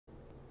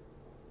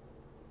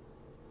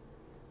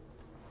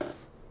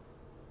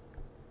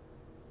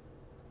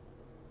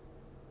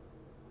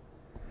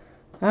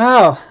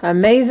Oh,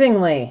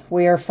 amazingly,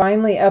 we are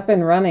finally up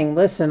and running.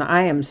 Listen,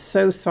 I am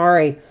so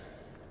sorry.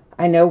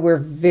 I know we're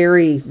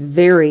very,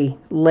 very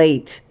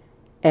late,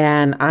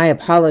 and I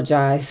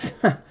apologize.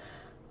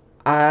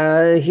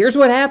 Here's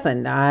what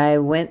happened. I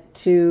went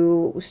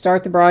to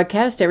start the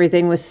broadcast.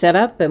 Everything was set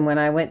up, and when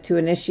I went to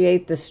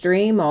initiate the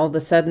stream, all of a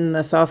sudden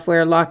the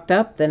software locked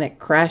up. Then it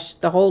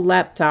crashed the whole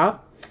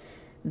laptop.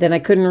 Then I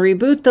couldn't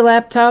reboot the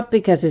laptop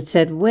because it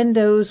said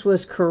Windows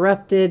was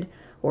corrupted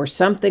or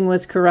something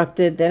was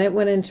corrupted. Then it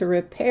went into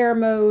repair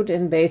mode,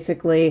 and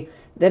basically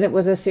then it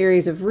was a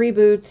series of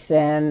reboots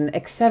and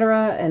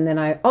etc. And then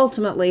I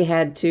ultimately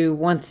had to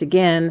once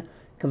again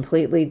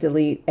completely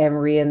delete and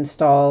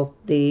reinstall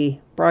the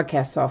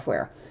broadcast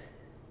software.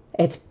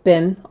 It's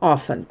been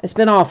awful. It's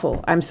been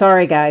awful. I'm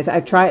sorry, guys.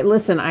 I tried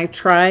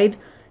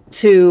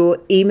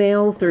to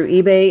email through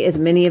eBay as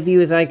many of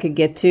you as I could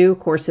get to. Of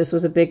course, this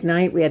was a big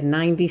night. We had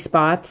 90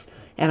 spots,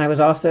 and I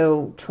was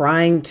also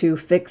trying to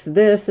fix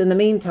this in the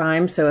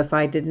meantime. So if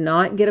I did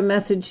not get a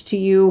message to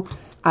you,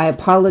 I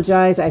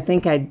apologize. I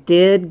think I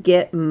did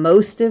get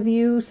most of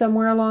you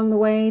somewhere along the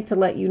way to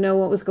let you know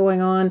what was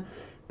going on,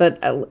 but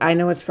I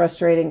know it's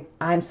frustrating.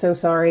 I'm so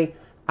sorry.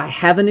 I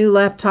have a new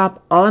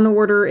laptop on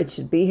order. It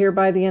should be here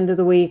by the end of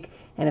the week,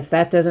 and if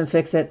that doesn't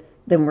fix it,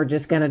 then we're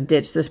just going to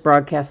ditch this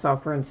broadcast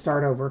software and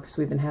start over because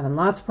we've been having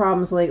lots of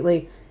problems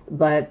lately,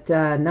 but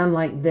none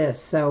like this.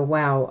 So,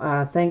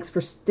 wow. Thanks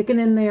for sticking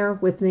in there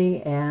with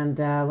me, and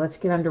let's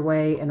get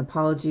underway, and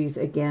apologies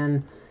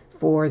again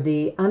for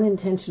the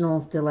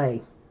unintentional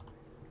delay.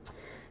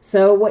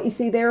 So what you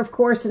see there, of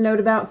course, a note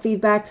about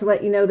feedback to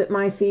let you know that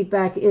my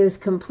feedback is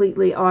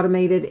completely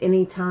automated.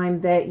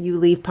 Anytime that you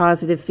leave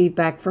positive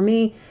feedback for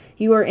me,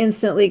 you are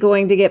instantly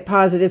going to get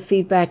positive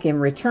feedback in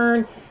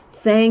return.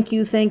 Thank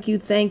you, thank you,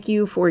 thank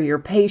you for your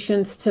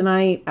patience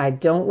tonight. I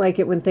don't like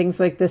it when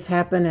things like this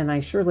happen, and I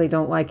surely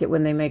don't like it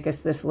when they make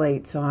us this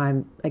late. So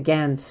I'm,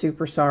 again,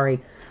 super sorry,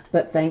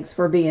 but thanks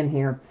for being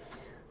here.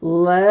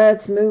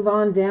 Let's move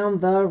on down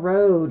the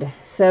road.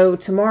 So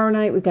tomorrow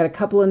night, we've got a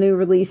couple of new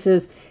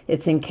releases.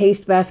 It's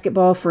encased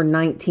basketball for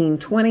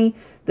 1920.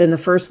 Then the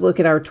first look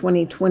at our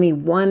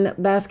 2021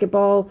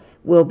 basketball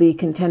will be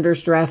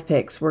contenders draft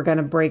picks. We're going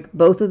to break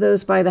both of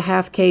those by the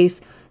half case.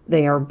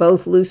 They are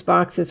both loose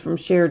boxes from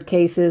shared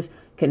cases.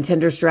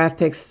 Contenders draft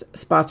picks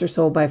spots are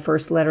sold by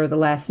first letter of the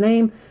last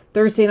name.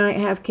 Thursday night,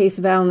 half case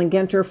of Allen and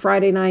Genter.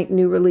 Friday night,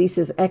 new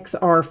releases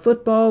XR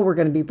football. We're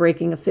going to be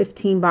breaking a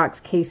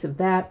 15-box case of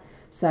that.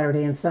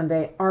 Saturday and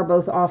Sunday are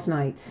both off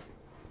nights.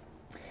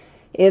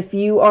 If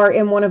you are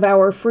in one of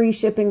our free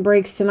shipping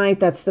breaks tonight,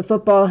 that's the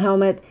football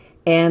helmet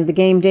and the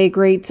Game Day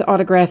Greats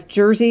autographed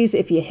jerseys.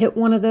 If you hit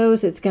one of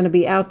those, it's going to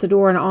be out the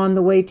door and on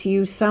the way to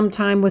you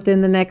sometime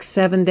within the next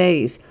 7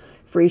 days.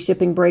 Free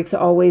shipping breaks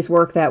always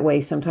work that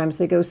way. Sometimes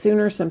they go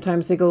sooner,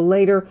 sometimes they go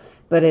later,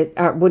 but it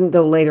wouldn't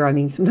go later. I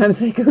mean, sometimes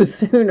they go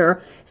sooner,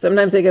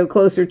 sometimes they go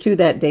closer to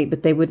that date,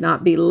 but they would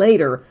not be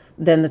later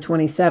than the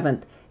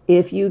 27th.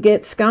 If you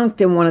get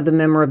skunked in one of the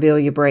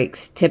memorabilia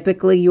breaks,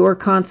 typically your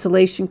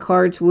consolation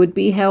cards would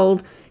be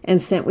held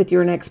and sent with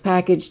your next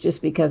package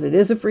just because it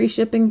is a free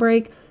shipping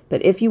break.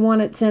 But if you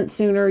want it sent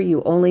sooner,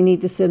 you only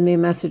need to send me a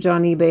message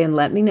on eBay and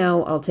let me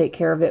know. I'll take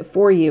care of it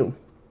for you.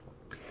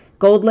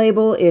 Gold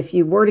label, if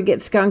you were to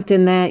get skunked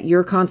in that,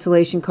 your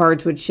consolation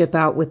cards would ship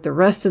out with the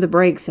rest of the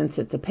break since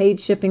it's a paid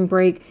shipping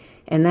break,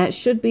 and that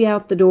should be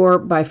out the door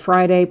by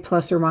Friday,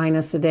 plus or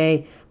minus a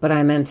day, but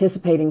I'm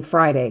anticipating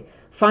Friday.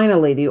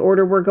 Finally, the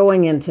order we're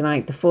going in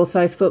tonight, the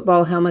full-size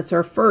football helmets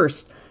are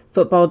first,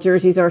 football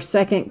jerseys are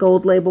second,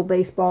 gold label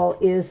baseball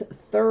is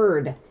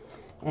third.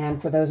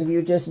 And for those of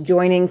you just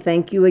joining,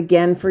 thank you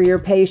again for your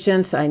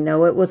patience. I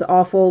know it was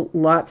awful.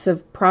 Lots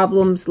of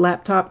problems.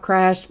 Laptop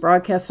crashed.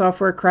 Broadcast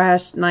software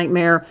crashed.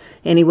 Nightmare.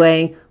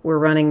 Anyway, we're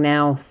running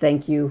now.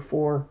 Thank you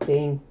for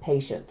being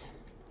patient.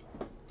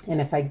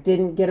 And if I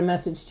didn't get a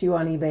message to you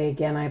on eBay,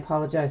 again, I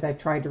apologize. I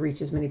tried to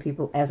reach as many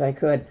people as I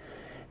could.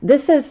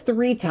 This says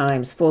 3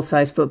 times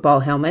full-size football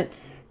helmet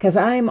because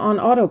I'm on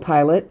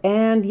autopilot,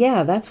 and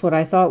yeah, that's what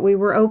I thought we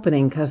were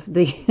opening because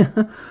the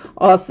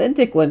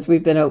authentic ones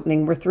we've been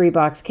opening were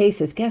 3-box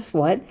cases. Guess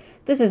what?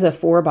 This is a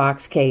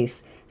 4-box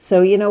case.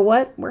 So you know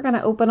what? We're going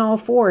to open all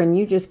 4, and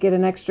you just get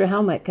an extra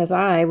helmet because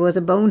I was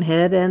a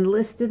bonehead and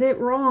listed it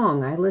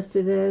wrong. I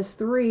listed it as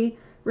 3.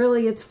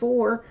 Really, it's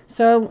 4.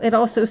 So it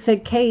also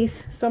said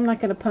case, so I'm not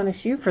going to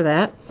punish you for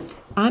that.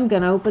 I'm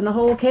going to open the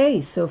whole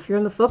case. So if you're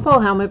in the football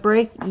helmet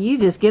break, you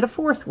just get a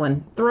 4th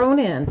one thrown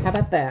in. How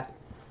about that?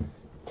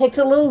 Takes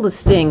a little the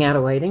sting out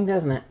of waiting,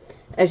 doesn't it?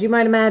 As you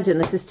might imagine,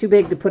 this is too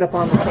big to put up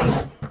on the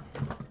table.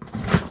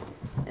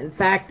 In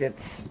fact,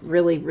 it's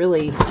really,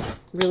 really,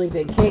 really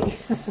big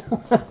case.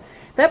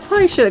 That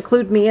probably should have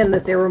clued me in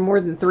that there were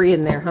more than 3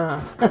 in there, huh?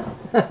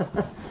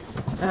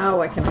 Oh,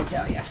 what can I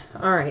tell you?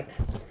 All right.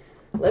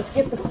 Let's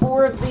get the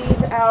 4 of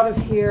these out of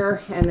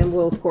here, and then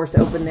we'll, of course,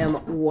 open them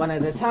one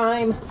at a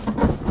time.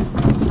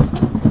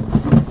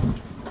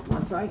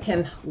 Once I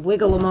can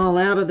wiggle them all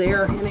out of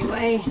there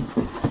anyway.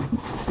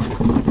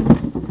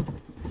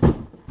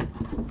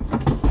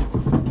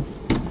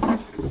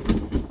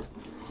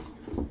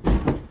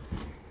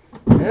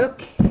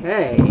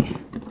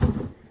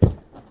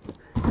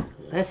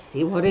 Let's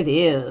see what it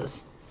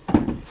is.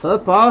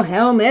 Football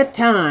helmet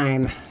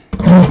time.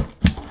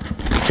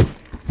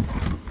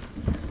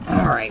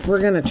 All right, we're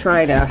going to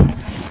try to,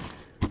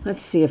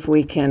 let's see if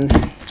we can,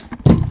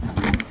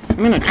 I'm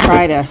going to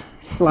try to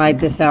slide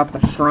this out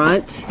the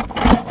front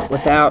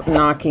without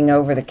knocking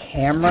over the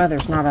camera.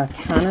 There's not a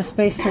ton of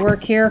space to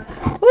work here.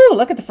 Ooh,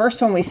 look at the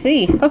first one we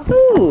see.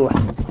 Ooh,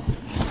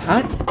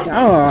 hot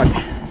dog.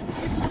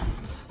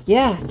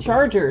 Yeah,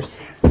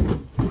 Chargers.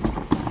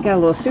 Got a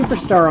little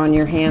superstar on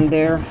your hand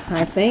there,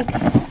 I think.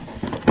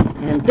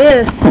 And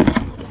this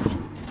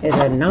is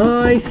a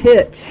nice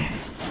hit.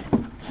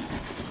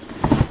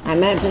 I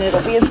imagine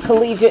it'll be his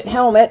collegiate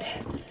helmet.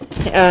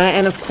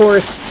 And of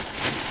course,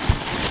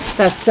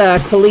 that's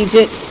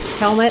collegiate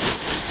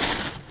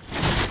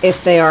helmets.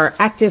 If they are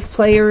active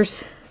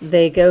players,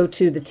 they go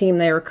to the team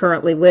they are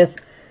currently with.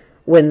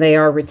 When they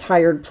are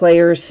retired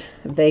players,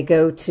 they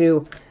go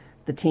to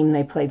the team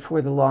they played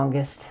for the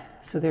longest.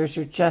 So there's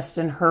your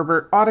Justin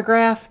Herbert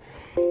autograph.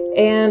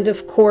 And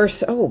of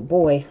course, oh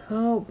boy,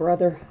 oh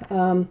brother,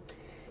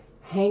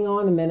 hang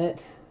on a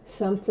minute.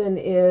 Something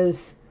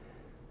is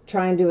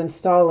trying to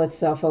install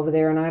itself over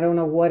there, and I don't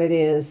know what it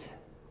is.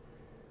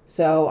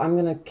 So I'm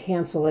going to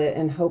cancel it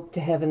and hope to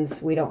heavens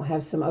we don't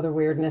have some other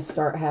weirdness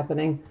start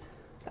happening.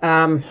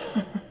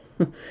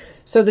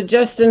 So the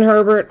Justin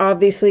Herbert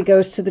obviously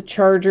goes to the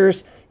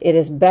Chargers. It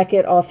is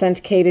Beckett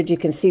authenticated. You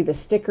can see the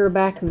sticker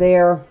back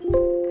there.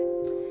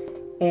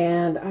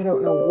 And I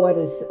don't know what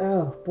is,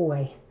 oh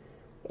boy.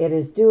 It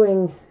is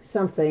doing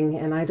something,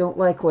 and I don't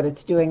like what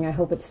it's doing. I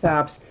hope it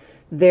stops.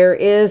 There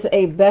is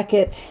a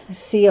Beckett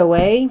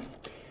COA,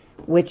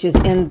 which is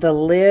in the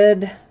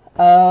lid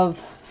of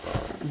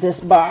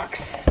this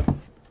box.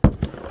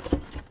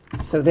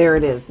 So there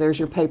it is. There's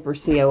your paper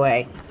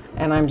COA.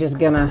 And I'm just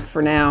gonna,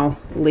 for now,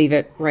 leave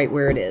it right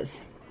where it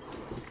is.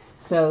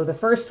 So the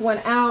first one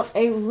out,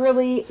 a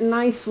really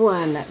nice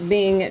one,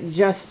 being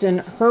Justin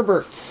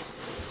Herbert,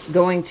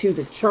 going to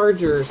the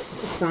Chargers,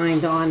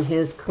 signed on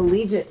his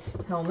collegiate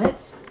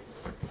helmet.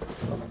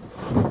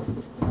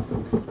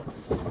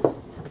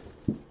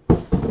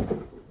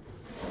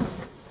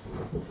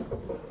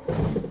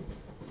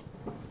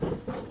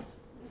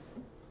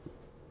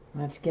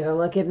 Let's get a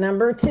look at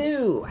number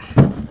 2.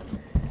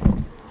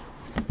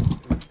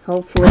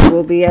 Hopefully it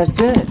will be as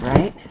good,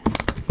 right?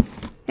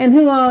 And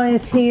who all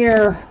is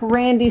here?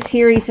 Randy's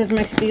here. He says,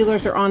 my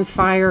Steelers are on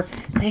fire.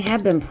 They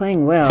have been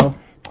playing well.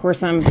 Of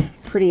course, I'm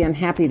pretty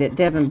unhappy that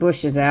Devin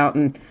Bush is out,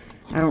 and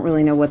I don't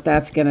really know what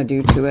that's going to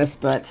do to us,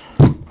 but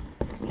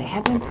they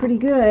have been pretty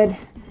good.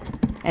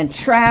 And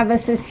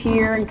Travis is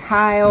here, and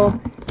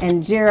Kyle,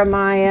 and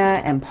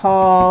Jeremiah, and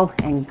Paul,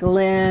 and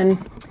Glenn,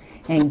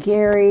 and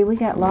Gary. We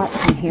got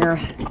lots in here.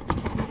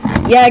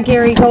 Yeah,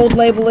 Gary, Gold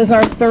Label is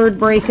our third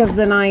break of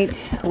the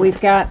night.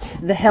 We've got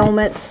the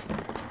helmets,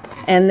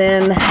 and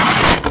then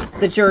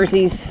the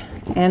jerseys,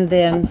 and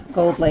then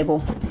Gold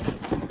Label.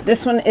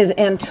 This one is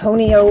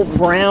Antonio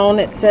Brown.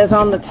 It says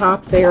on the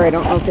top there. I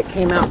don't know if it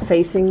came out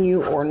facing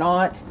you or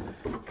not.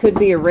 Could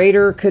be a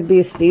Raider, could be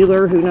a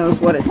Steeler. Who knows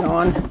what it's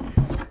on.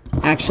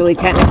 Actually,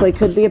 technically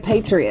could be a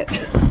Patriot.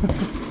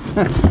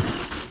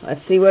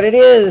 Let's see what it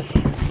is.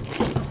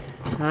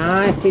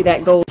 I see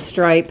that gold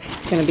stripe.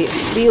 It's going to be a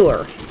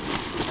Steeler.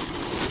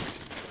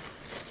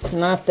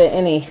 Not that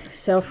any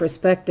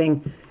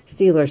self-respecting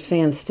Steelers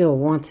fan still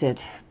wants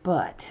it,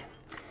 but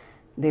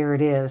there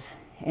it is.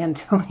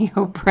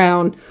 Antonio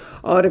Brown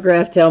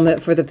autographed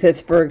helmet for the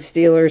Pittsburgh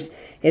Steelers.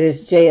 It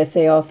is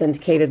JSA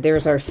authenticated.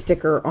 There's our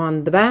sticker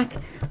on the back.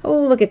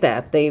 Oh, look at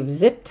that. They've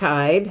zip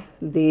tied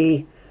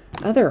the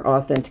other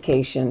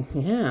authentication.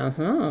 Yeah,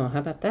 oh, how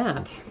about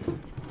that?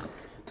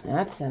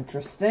 That's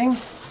interesting.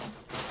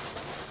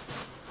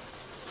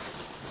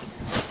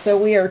 So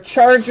we are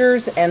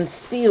Chargers and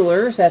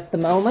Steelers at the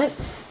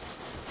moment.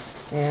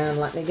 And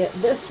let me get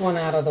this one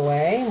out of the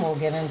way, and we'll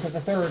get into the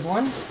third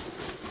one.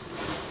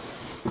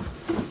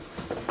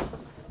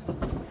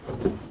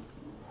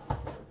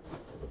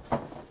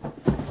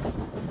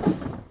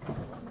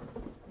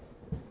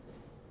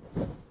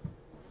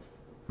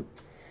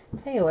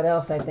 Tell you what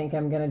else I think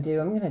I'm going to do.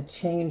 I'm going to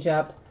change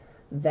up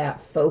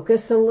that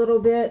focus a little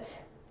bit,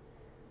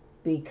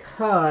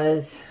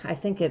 because I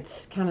think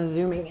it's kind of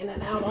zooming in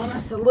and out on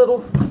us a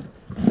little.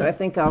 So I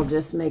think I'll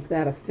just make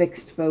that a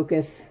fixed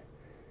focus,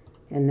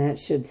 and that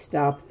should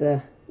stop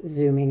the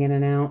zooming in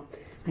and out.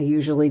 I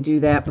usually do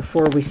that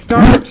before we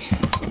start.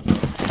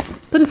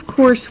 But of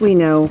course we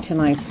know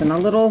tonight's been a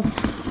little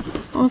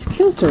off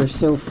kilter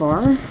so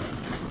far.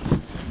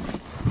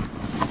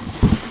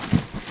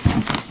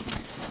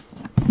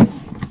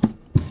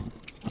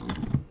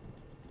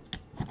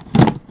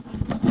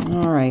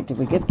 Alright, did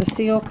we get the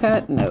seal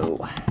cut?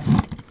 No.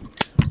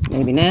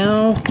 Maybe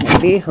now,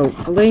 maybe,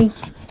 hopefully.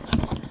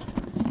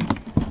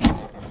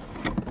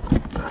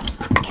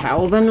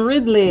 Calvin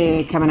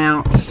Ridley coming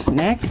out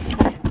next.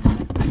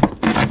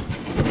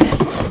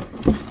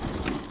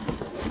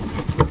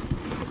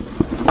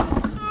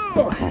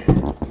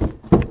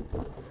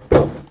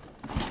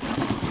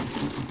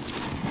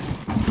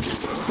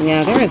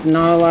 Yeah, there is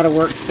not a lot of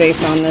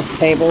workspace on this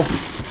table.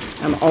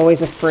 I'm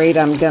always afraid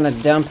I'm going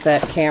to dump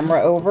that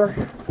camera over,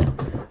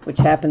 which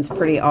happens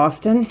pretty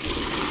often.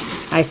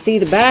 I see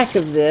the back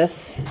of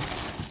this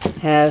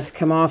has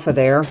come off of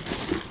there.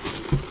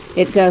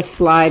 It does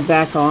slide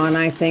back on.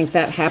 I think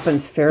that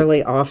happens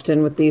fairly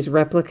often with these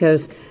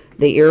replicas.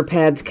 The ear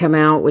pads come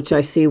out, which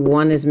I see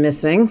one is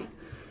missing.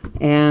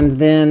 And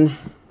then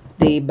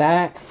the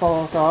back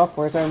falls off.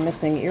 Where's our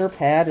missing ear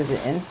pad? Is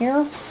it in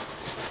here?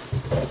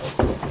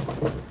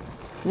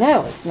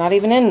 No, it's not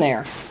even in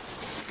there.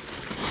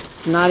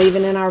 It's not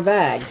even in our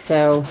bag.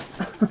 So,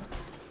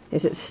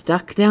 is it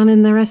stuck down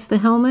in the rest of the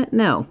helmet?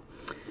 No.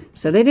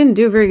 So they didn't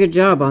do a very good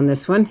job on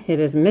this one. It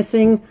is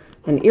missing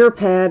an ear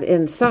pad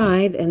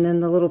inside, and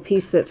then the little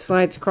piece that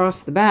slides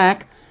across the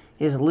back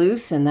is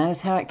loose, and that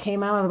is how it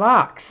came out of the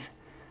box.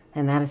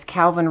 And that is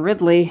Calvin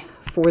Ridley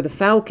for the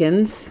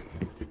Falcons.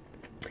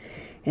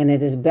 And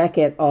it is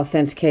Beckett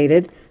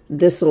authenticated.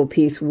 This little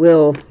piece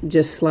will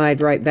just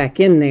slide right back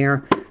in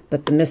there,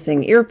 but the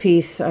missing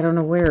earpiece, I don't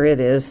know where it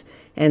is.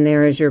 And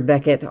there is your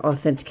Beckett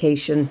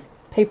authentication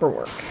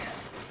paperwork.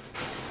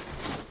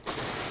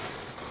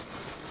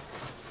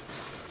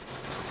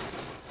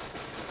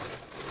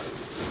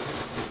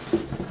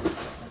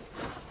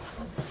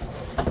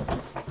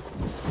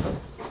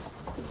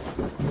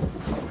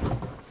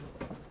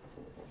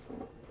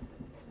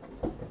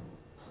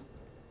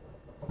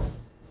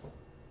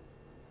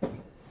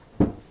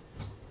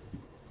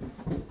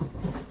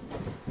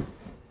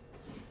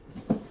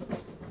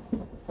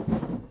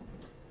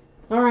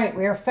 All right,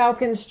 we are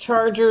Falcons,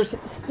 Chargers,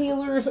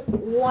 Steelers,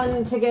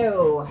 1 to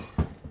go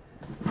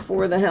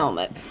for the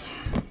helmets.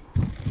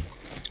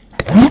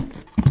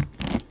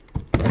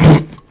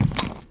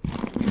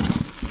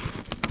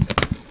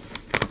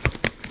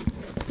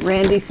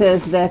 Randy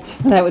says that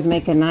would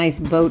make a nice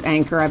boat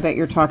anchor. I bet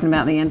you're talking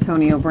about the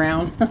Antonio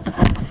Brown.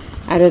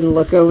 I didn't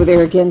look over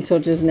there again until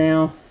just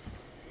now.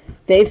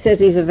 Dave says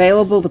he's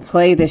available to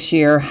play this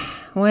year.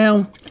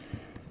 Well,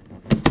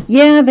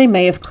 yeah, they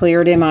may have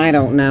cleared him. I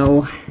don't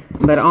know.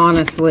 But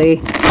honestly,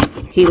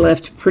 he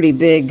left a pretty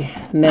big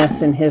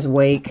mess in his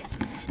wake.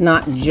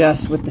 Not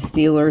just with the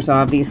Steelers,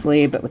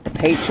 obviously, but with the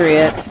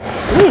Patriots.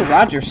 Ooh,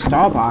 Roger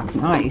Staubach,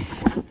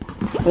 nice.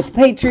 With the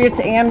Patriots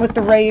and with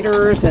the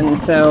Raiders. And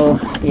so,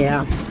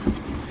 yeah,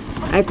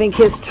 I think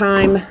his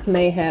time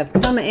may have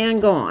come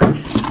and gone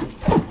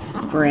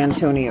for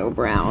Antonio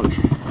Brown.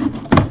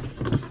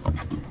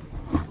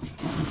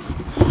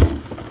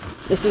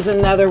 This is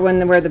another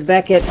one where the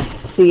Beckett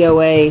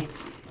COA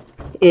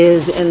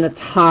is in the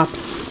top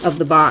of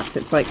the box.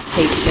 It's like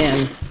taped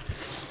in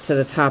to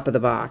the top of the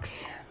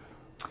box.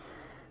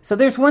 So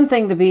there's one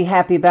thing to be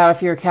happy about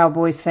if you're a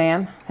Cowboys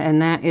fan, and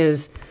that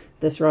is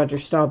this Roger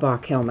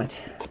Staubach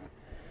helmet.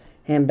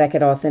 And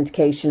Beckett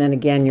authentication, and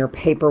again, your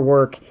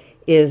paperwork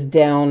is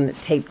down,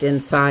 taped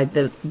inside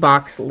the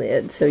box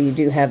lid, so you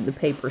do have the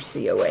paper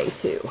COA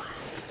too.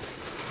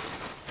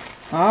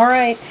 All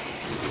right.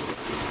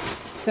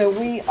 So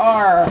we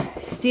are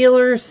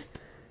Steelers,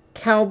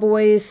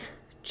 Cowboys,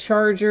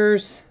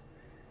 Chargers.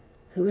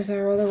 Who is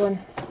our other one?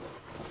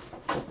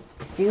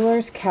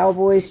 Steelers,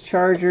 Cowboys,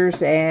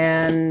 Chargers,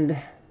 and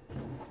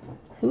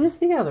who is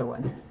the other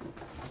one?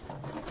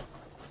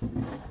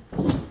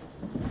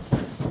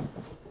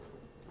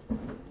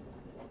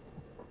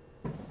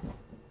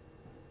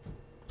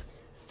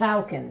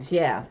 Falcons.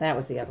 Yeah, that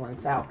was the other one.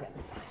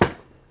 Falcons.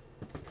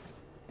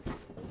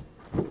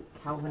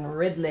 Calvin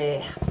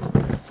Ridley.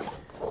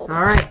 All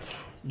right.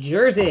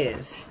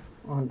 Jerseys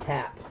on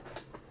tap.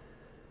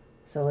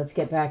 So let's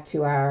get back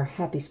to our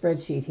happy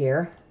spreadsheet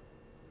here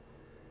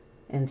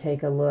and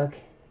take a look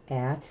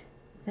at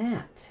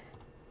that.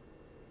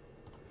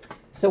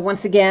 So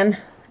once again,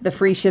 the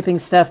free shipping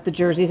stuff, the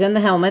jerseys and the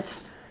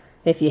helmets.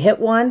 If you hit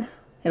one,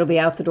 it'll be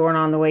out the door and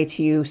on the way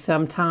to you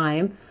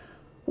sometime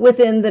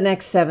within the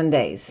next 7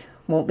 days.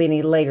 Won't be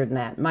any later than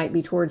that. Might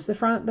be towards the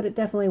front, but it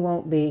definitely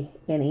won't be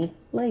any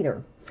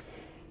later.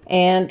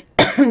 And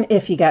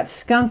if you got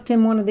skunked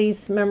in one of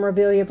these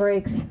memorabilia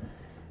breaks,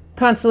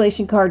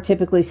 consolation card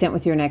typically sent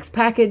with your next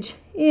package.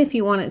 If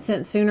you want it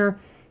sent sooner,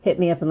 hit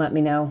me up and let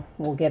me know.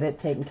 We'll get it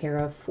taken care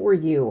of for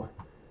you.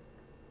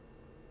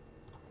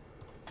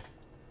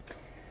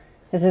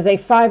 This is a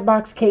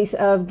 5-box case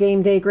of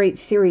Game Day Great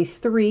Series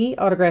 3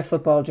 autographed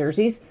football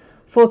jerseys.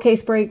 Full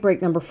case break,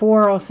 break number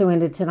 4, also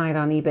ended tonight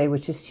on eBay,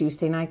 which is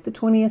Tuesday night, the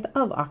 20th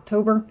of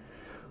October.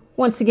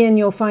 Once again,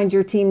 you'll find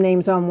your team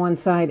names on one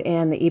side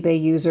and the eBay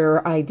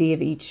user ID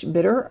of each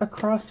bidder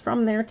across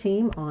from their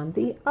team on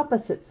the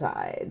opposite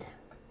side.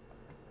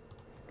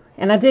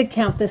 And I did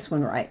count this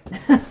one right.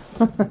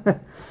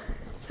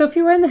 So if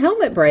you were in the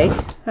helmet break,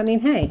 I mean,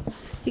 hey,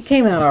 you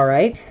came out all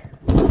right.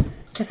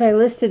 Because I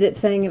listed it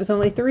saying it was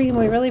only 3 and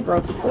we really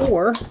broke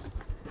 4.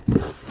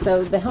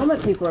 So the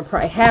helmet people are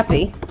probably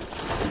happy.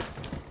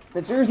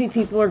 The jersey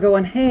people are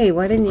going, hey,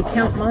 why didn't you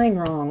count mine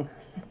wrong?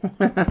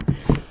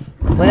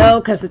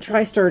 Well, because the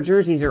Tristar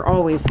jerseys are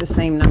always the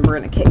same number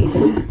in a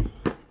case.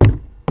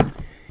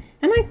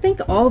 And I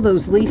think all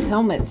those Leaf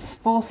helmets,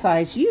 full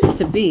size, used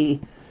to be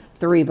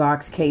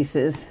 3-box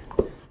cases.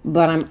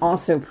 But I'm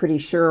also pretty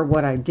sure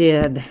what I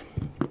did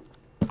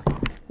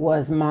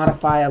was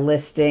modify a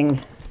listing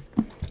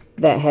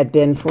that had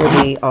been for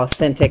the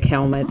authentic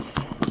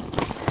helmets.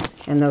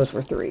 And those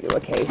were 3 to a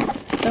case.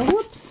 So,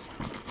 whoops.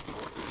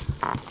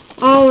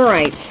 All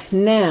right.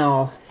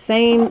 Now,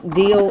 same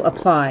deal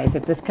applies.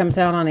 If this comes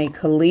out on a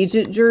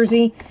collegiate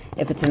jersey,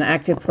 if it's an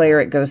active player,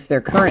 it goes to their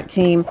current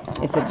team.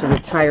 If it's a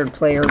retired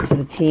player, to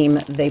the team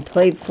they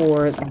played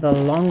for the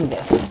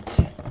longest.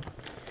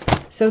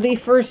 So the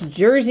first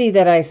jersey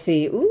that I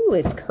see, ooh,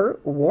 it's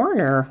Kurt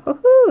Warner.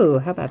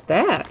 Woohoo! How about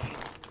that?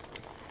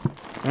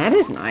 That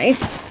is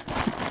nice.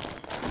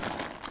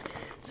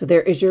 So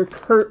there is your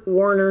Kurt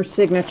Warner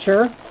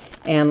signature.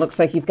 And looks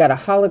like you've got a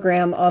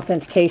hologram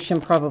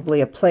authentication,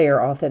 probably a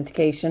player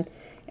authentication.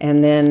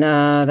 And then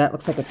that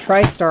looks like a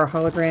Tristar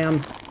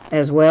hologram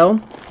as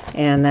well.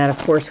 And that, of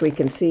course, we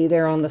can see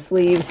there on the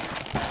sleeves,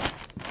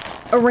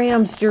 a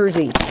Rams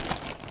jersey.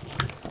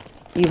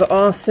 You've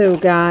also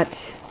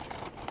got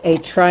a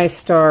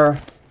Tristar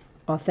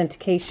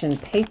authentication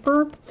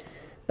paper,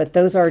 but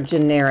those are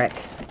generic.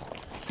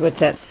 So it's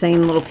that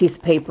same little piece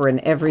of paper in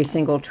every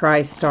single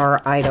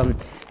Tristar item.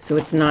 So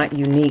it's not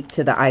unique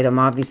to the item.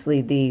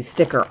 Obviously, the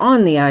sticker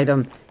on the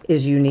item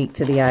is unique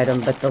to the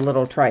item, but the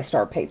little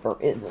Tristar paper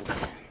isn't.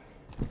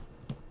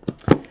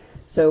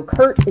 So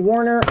Kurt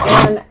Warner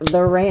and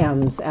the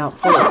Rams out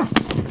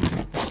first.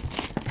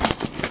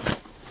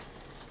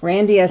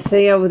 Randy, I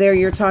see over there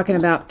you're talking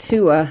about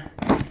Tua.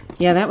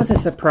 Yeah, that was a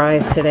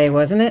surprise today,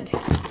 wasn't it?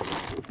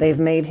 They've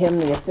made him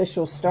the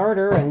official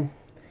starter, and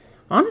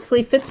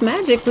honestly,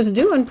 Fitzmagic was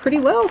doing pretty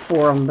well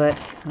for them, but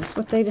that's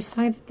what they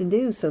decided to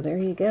do, so there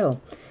you go.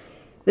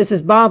 This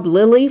is Bob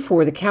Lilly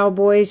for the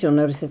Cowboys. You'll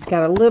notice it's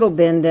got a little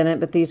bend in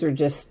it, but these are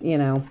just, you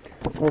know,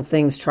 little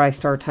things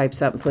Tristar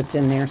types up and puts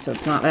in there, so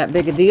it's not that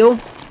big a deal.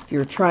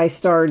 Your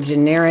Tristar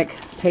generic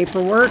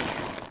paperwork,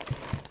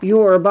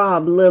 your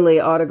Bob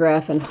Lilly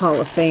autograph and Hall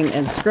of Fame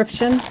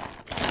inscription,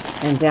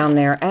 and down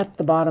there at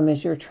the bottom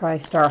is your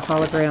Tristar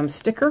hologram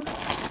sticker.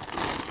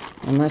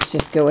 And let's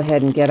just go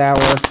ahead and get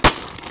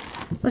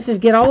let's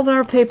just get all of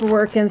our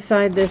paperwork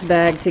inside this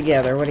bag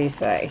together. What do you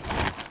say?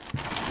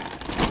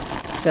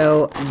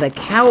 So the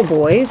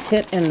Cowboys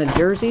hit in the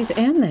jerseys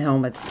and the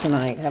helmets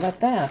tonight. How about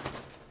that?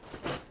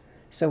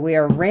 So we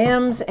are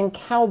Rams and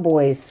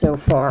Cowboys so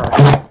far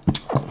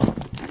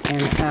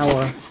in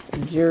our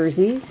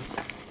jerseys.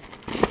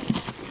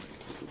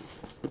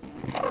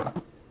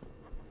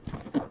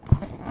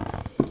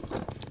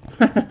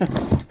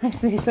 I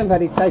see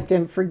somebody typed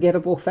in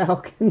forgettable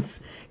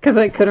Falcons because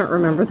I couldn't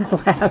remember the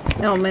last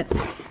helmet.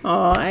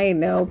 Oh, I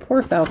know.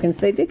 Poor Falcons.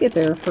 They did get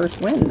their first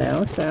win,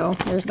 though, so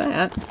there's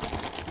that.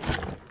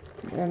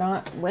 They're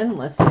not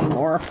winless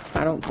anymore,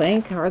 I don't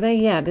think. Are they?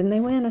 Yeah, didn't they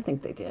win? I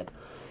think they did.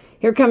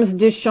 Here comes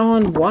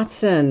Deshaun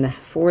Watson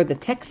for the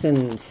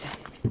Texans.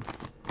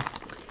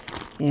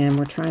 And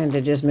we're trying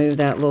to just move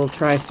that little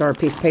Tristar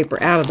piece of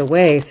paper out of the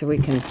way so we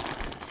can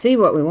see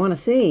what we want to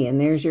see.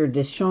 And there's your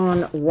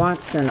Deshaun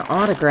Watson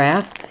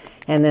autograph.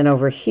 And then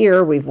over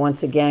here, we've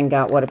once again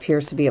got what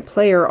appears to be a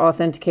player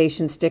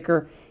authentication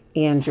sticker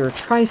and your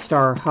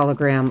Tristar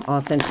hologram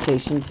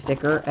authentication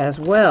sticker as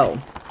well.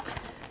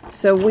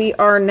 So we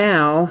are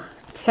now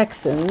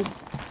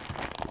Texans,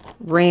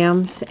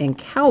 Rams, and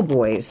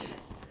Cowboys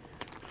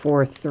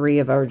for 3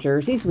 of our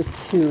jerseys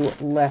with 2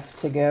 left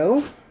to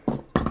go.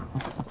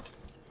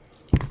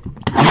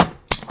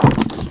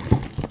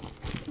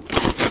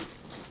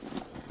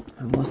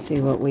 And we'll see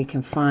what we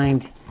can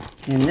find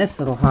in this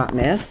little hot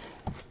mess.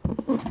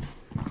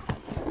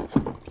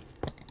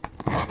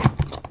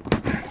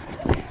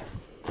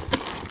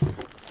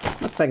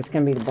 Looks like it's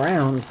going to be the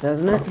Browns,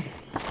 doesn't it?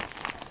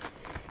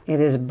 It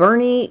is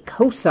Bernie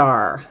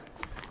Kosar.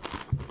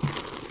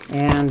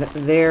 And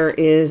there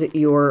is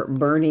your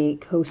Bernie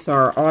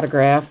Kosar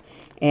autograph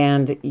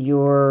and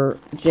your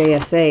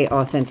JSA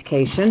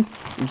authentication,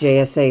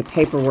 JSA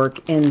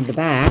paperwork in the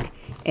back.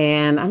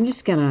 And I'm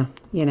just going to,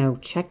 you know,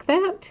 check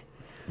that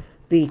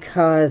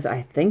because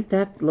I think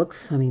that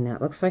looks,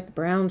 that looks like the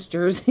Browns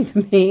jersey to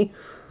me.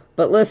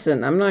 But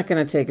listen, I'm not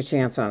going to take a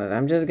chance on it.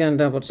 I'm just going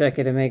to double check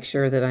it and make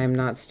sure that I'm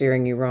not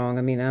steering you wrong.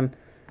 I'm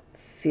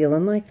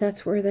feeling like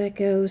that's where that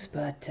goes,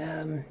 but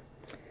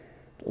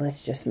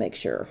let's just make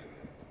sure.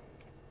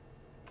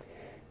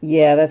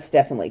 Yeah, that's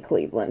definitely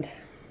Cleveland.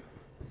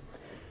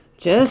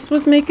 Just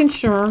was making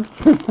sure.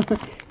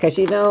 Because,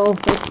 you know,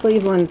 those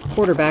Cleveland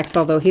quarterbacks,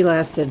 although he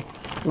lasted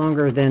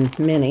longer than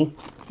many,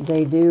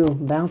 they do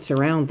bounce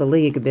around the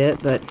league a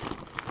bit, but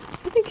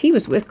I think he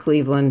was with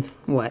Cleveland,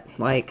 what,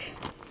 like,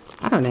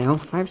 I don't know,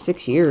 5 or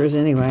 6 years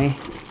anyway.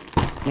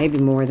 Maybe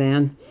more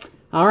than.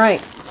 All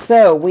right,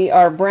 so we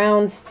are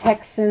Browns,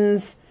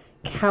 Texans,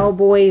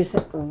 Cowboys,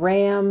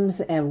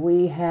 Rams, and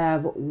we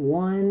have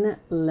 1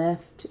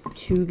 left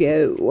to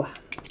go.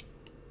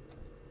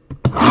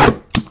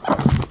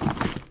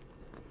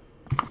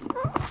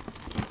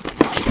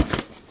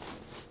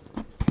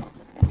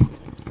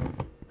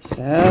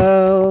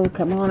 So,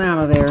 come on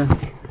out of there.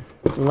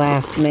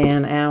 Last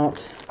man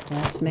out,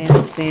 last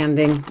man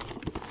standing.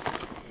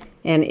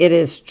 And it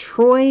is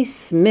Troy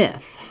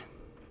Smith.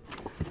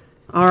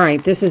 All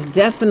right, this is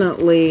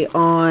definitely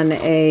on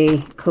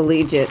a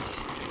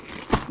collegiate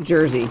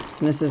jersey.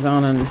 This is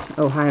on an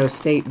Ohio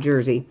State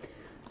jersey.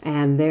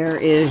 And there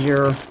is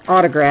your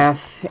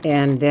autograph,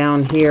 and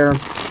down here,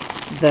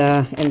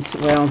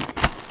 well,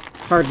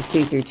 hard to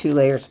see through 2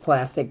 layers of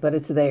plastic, but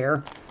it's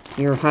there.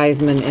 Your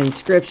Heisman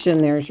inscription.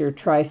 There's your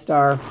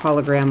Tristar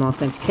hologram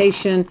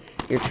authentication,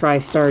 your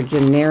Tristar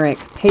generic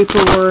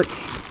paperwork,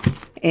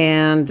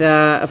 and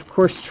of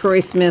course Troy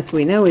Smith.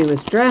 We know he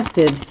was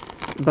drafted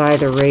by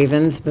the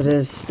Ravens, but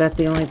is that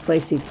the only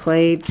place he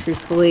played?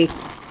 Truthfully,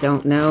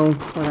 don't know.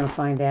 We're going to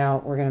find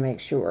out. We're going to make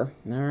sure.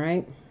 All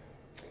right.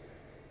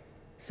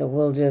 So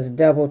we'll just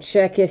double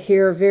check it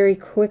here very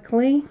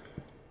quickly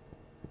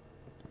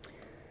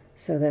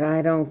so that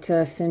I don't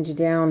send you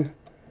down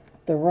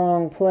the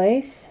wrong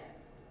place.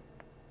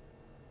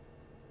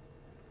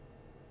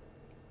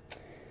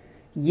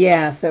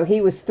 Yeah, so he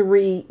was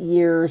 3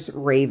 years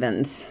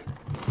Ravens.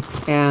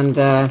 And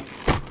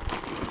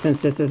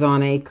since this is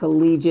on a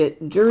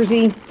collegiate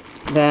jersey,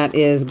 that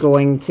is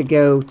going to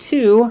go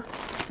to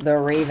the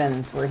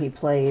Ravens, where he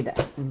played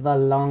the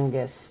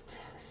longest.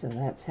 So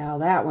that's how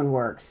that one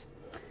works.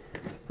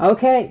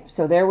 Okay,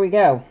 so there we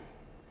go.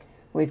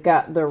 We've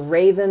got the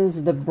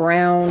Ravens, the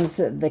Browns,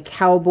 the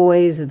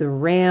Cowboys, the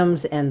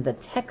Rams, and the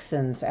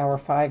Texans, our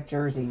 5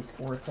 jerseys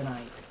for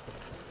tonight.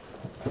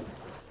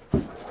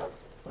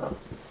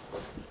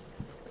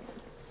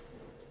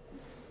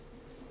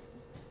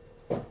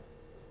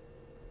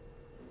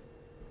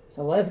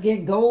 So let's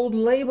get Gold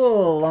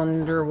Label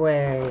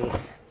underway.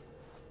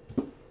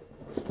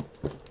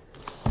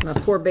 My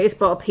poor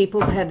baseball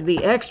people had to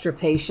be extra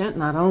patient,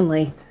 not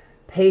only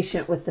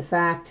patient with the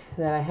fact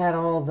that I had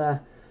all the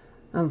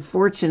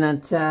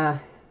unfortunate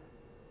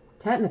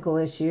technical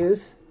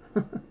issues,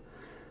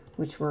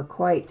 which were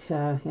quite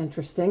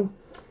interesting,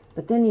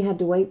 but then you had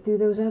to wait through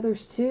those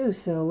others too.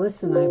 So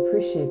listen, I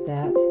appreciate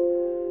that.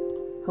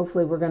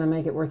 Hopefully we're going to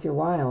make it worth your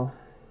while.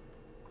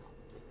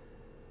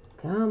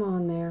 Come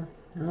on there.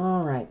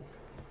 All right.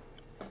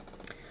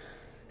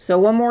 So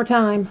one more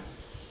time,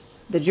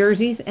 the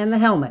jerseys and the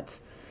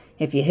helmets.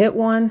 If you hit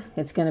one,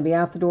 it's going to be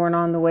out the door and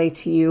on the way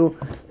to you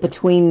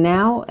between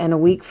now and a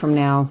week from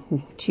now,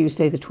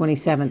 Tuesday the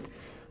 27th.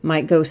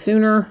 Might go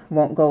sooner,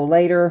 won't go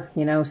later.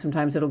 You know,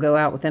 sometimes it'll go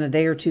out within a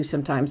day or two.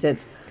 Sometimes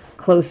it's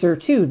closer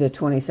to the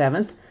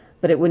 27th,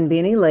 but it wouldn't be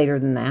any later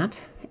than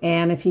that.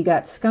 And if you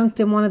got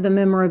skunked in one of the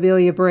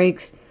memorabilia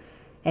breaks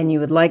and you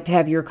would like to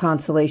have your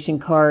consolation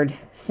card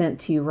sent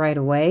to you right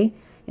away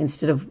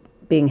instead of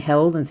being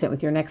held and sent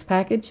with your next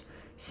package,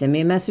 send me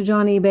a message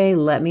on eBay,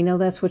 let me know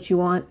that's what you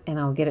want, and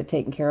I'll get it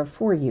taken care of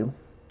for you.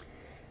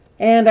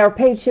 And our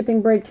paid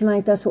shipping break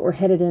tonight, that's what we're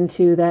headed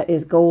into. That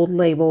is Gold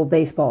Label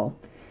Baseball.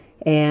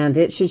 And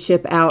it should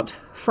ship out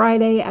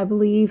Friday, I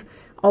believe,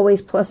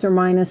 always plus or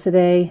minus a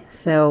day.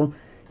 So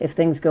if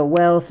things go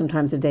well,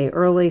 sometimes a day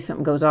early,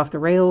 something goes off the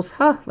rails,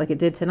 like it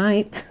did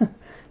tonight.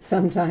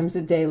 Sometimes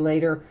a day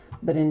later,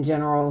 but in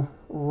general,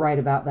 right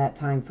about that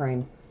time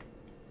frame.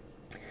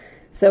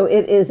 So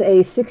it is a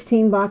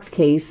 16-box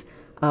case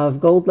of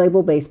Gold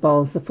Label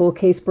Baseball. It's a full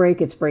case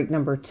break. It's break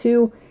number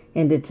 2.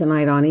 Ended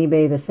tonight on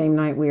eBay the same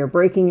night we are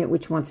breaking it,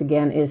 which once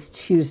again is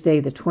Tuesday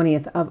the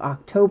 20th of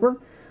October.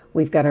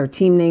 We've got our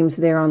team names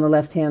there on the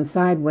left-hand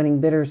side. Winning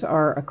bidders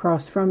are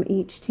across from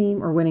each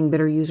team, or winning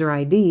bidder user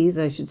IDs,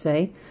 I should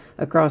say,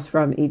 across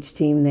from each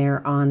team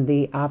there on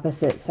the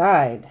opposite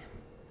side.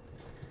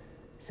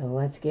 So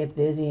let's get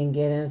busy and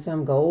get in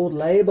some Gold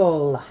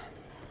Label.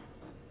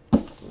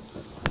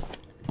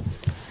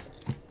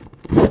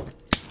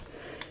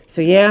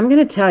 So yeah, I'm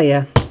going to tell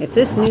you, if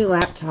this new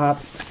laptop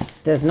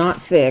does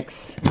not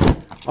fix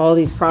all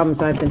these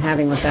problems I've been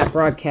having with that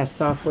broadcast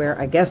software,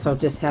 I guess I'll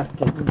just have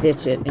to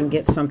ditch it and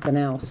get something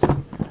else.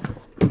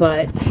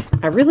 But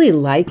I really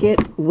like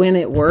it when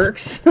it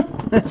works,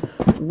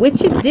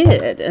 which it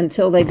did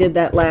until they did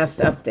that last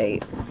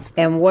update.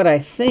 And what I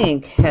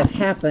think has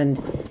happened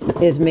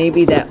is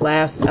maybe that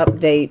last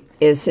update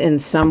is in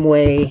some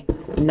way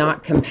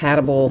not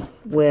compatible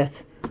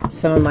with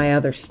some of my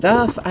other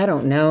stuff. I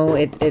don't know.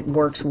 It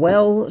works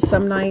well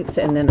some nights,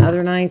 and then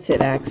other nights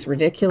it acts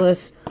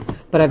ridiculous.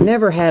 But I've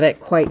never had it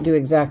quite do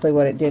exactly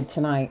what it did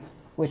tonight,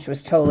 which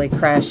was totally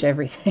crash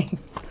everything.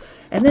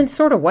 And then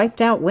sort of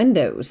wiped out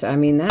Windows. I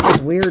mean, that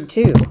was weird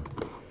too.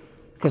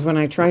 Because when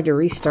I tried to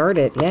restart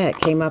it, yeah, it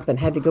came up and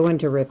had to go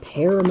into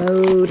repair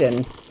mode,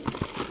 and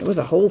it was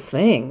a whole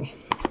thing.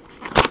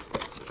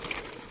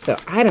 So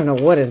I don't know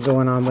what is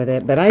going on with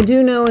it, but I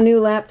do know a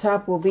new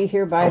laptop will be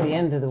here by the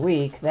end of the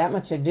week. That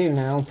much I do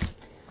know.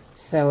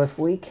 So if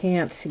we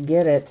can't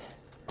get it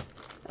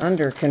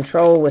under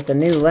control with the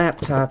new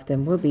laptop,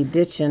 then we'll be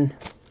ditching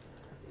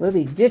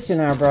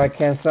our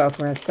broadcast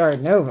software and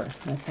starting over.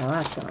 That's how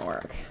that's going to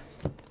work.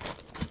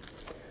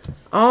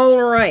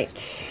 All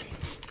right.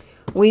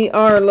 We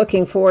are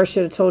looking for,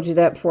 should have told you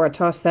that before I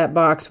tossed that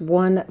box,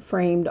 1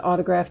 framed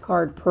autograph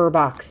card per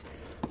box.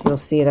 You'll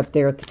see it up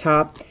there at the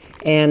top.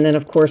 And then,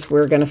 of course,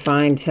 we're going to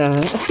find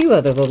a few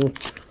other little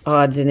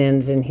odds and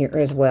ends in here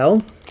as well.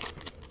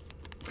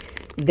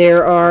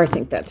 There are, I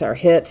think that's our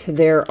hit,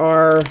 there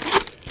are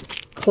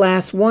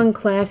Class 1,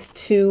 Class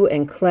 2,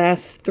 and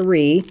Class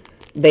 3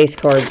 base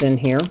cards in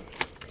here.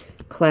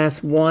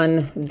 Class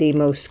 1, the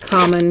most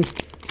common.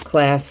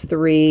 Class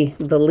 3,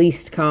 the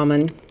least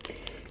common.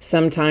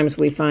 Sometimes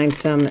we find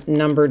some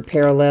numbered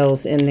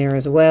parallels in there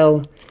as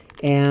well.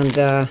 And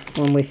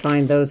when we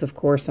find those, of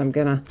course, I'm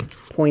going to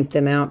point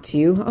them out to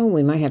you. Oh,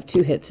 we might have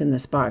 2 hits in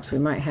this box. We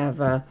might have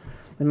a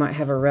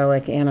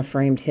relic and a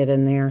framed hit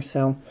in there.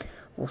 So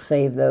we'll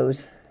save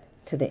those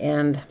to the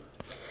end.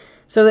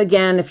 So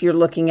again, if you're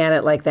looking at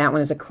it like that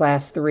one is a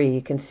Class 3,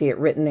 you can see it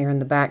written there in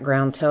the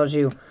background, tells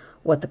you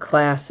what the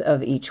class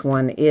of each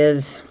one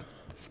is.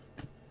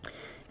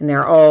 And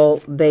they're all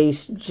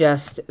based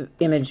just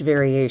image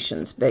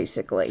variations,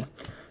 basically.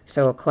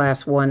 So a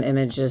Class 1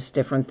 image is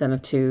different than a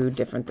 2,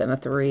 different than a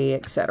 3,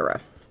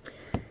 etc.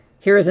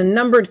 Here is a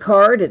numbered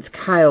card. It's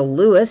Kyle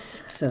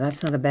Lewis. So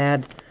that's not a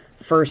bad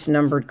first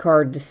numbered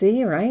card to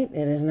see, right?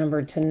 It is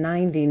numbered to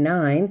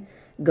 99,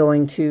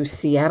 going to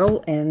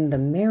Seattle and the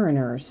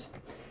Mariners.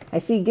 I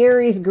see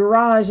Gary's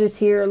Garage is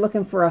here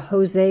looking for a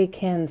Jose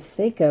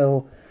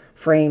Canseco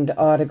framed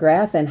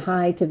autograph. And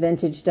hi to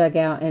Vintage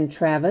Dugout and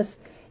Travis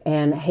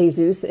and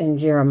Jesus and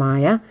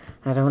Jeremiah.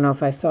 I don't know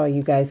if I saw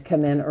you guys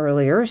come in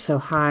earlier, so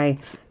hi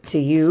to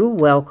you.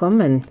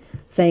 Welcome, and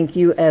thank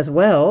you as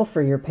well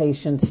for your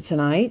patience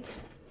tonight.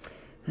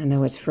 I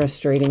know it's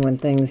frustrating when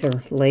things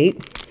are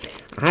late.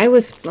 I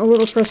was a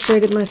little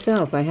frustrated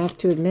myself. I have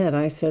to admit,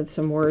 I said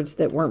some words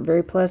that weren't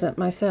very pleasant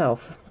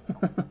myself.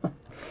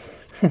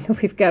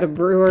 We've got a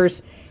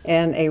Brewers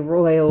and a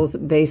Royals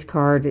base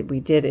card. We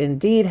did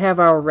indeed have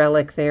our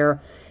relic there,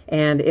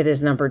 and it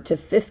is numbered to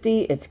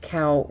 50. It's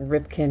Cal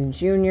Ripken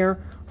Jr.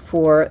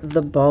 for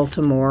the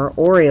Baltimore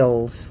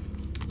Orioles.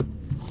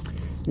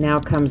 Now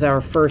comes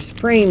our first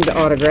framed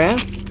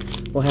autograph.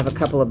 We'll have a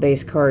couple of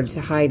base cards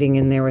hiding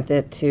in there with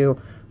it too.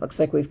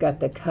 Looks like we've got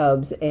the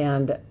Cubs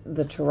and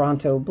the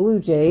Toronto Blue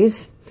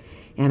Jays.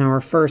 And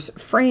our first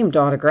framed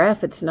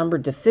autograph, it's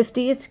numbered to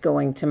 50. It's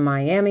going to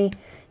Miami,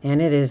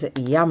 and it is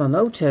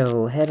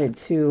Yamamoto headed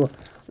to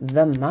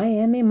the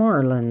Miami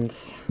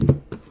Marlins.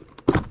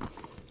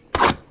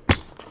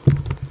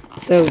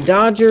 So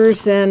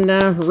Dodgers and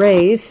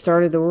Rays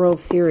started the World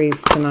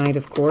Series tonight,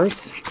 of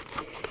course.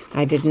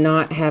 I did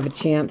not have a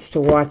chance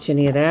to watch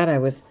any of that. I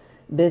was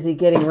busy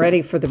getting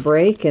ready for the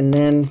break, and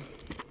then,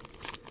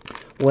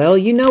 well,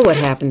 you know what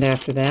happened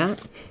after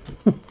that.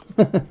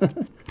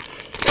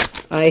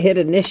 I hit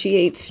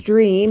initiate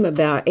stream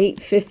about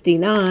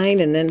 8:59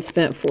 and then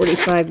spent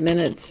 45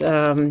 minutes,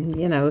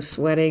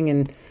 sweating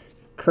and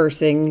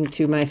cursing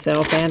to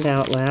myself and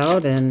out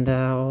loud and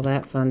all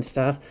that fun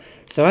stuff.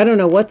 So I don't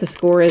know what the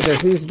score is or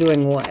who's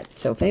doing what.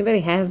 So if anybody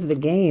has the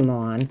game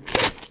on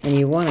and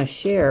you want to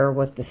share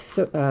what the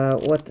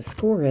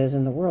score is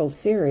in the World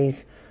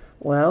Series,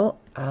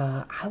 well,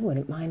 I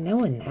wouldn't mind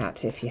knowing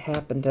that if you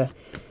happen to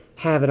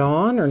have it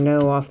on or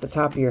know off the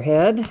top of your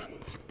head.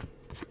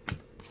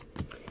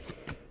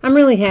 I'm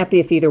really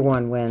happy if either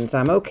one wins.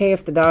 I'm okay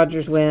if the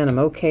Dodgers win. I'm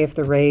okay if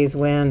the Rays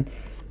win.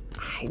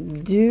 I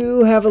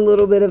do have a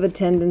little bit of a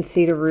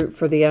tendency to root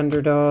for the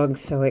underdog,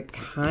 so it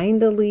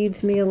kind of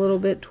leads me a little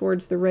bit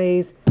towards the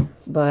Rays.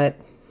 But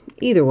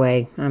either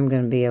way, I'm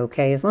going to be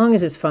okay, as long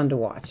as it's fun to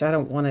watch. I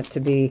don't want it to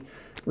be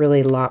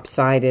really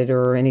lopsided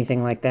or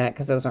anything like that,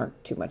 because those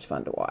aren't too much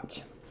fun to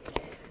watch.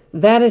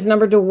 That is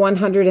numbered to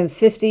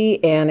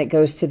 150, and it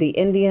goes to the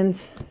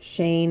Indians,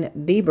 Shane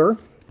Bieber.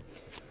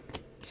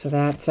 So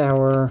that's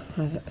our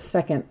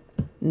second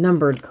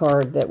numbered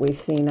card that we've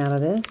seen out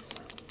of this.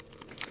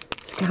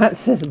 Scott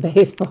says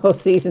baseball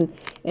season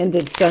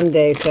ended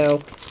Sunday, so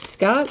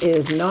Scott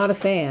is not a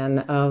fan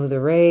of the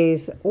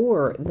Rays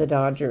or the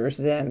Dodgers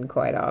then,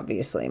 quite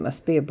obviously.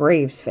 Must be a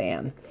Braves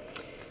fan.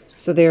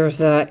 So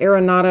there's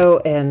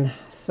Arenado and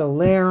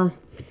Soler.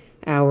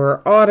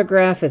 Our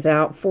autograph is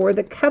out for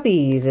the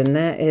Cubbies, and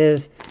that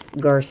is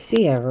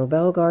Garcia,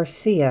 Robel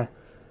Garcia.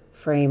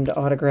 Framed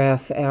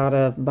autograph out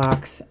of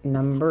box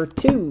number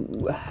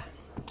 2.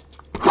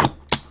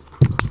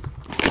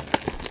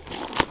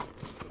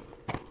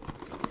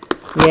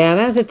 Yeah,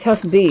 that's a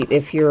tough beat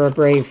if you're a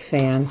Braves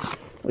fan.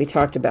 We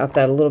talked about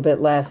that a little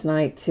bit last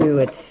night, too.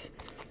 It's,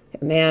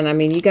 man, I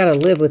mean, you got to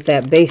live with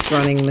that base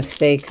running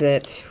mistake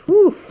that,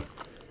 whew,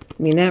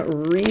 I mean, that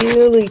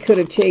really could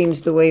have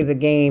changed the way the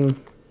game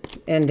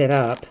ended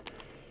up.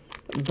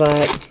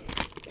 But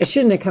it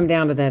shouldn't have come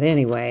down to that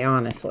anyway,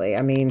 honestly.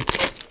 I mean,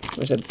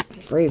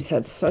 Braves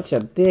had such a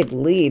big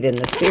lead in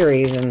the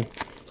series, and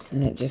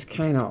it just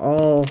kind of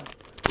all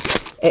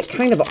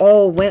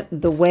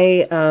went the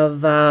way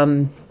of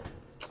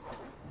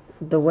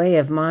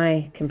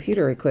my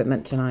computer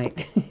equipment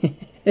tonight.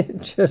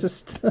 It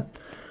just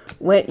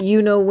went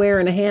where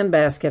in a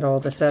handbasket all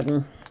of a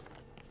sudden.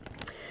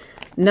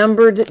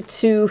 Numbered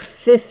to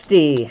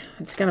 50.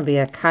 It's going to be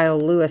a Kyle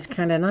Lewis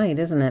kind of night,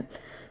 isn't it?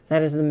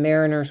 That is the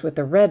Mariners with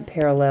the red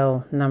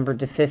parallel numbered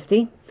to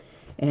 50.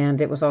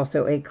 And it was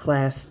also a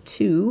Class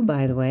 2,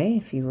 by the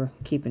way, if you were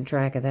keeping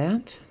track of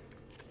that.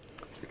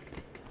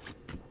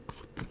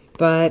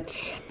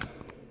 But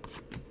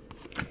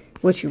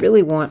What you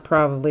really want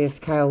probably is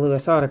Kyle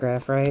Lewis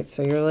autograph, right?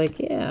 So you're like,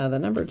 yeah, the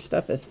numbered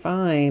stuff is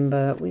fine,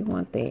 but we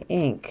want the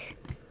ink.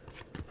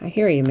 I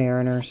hear you,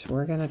 Mariners.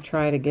 We're going to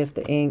try to get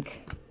the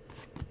ink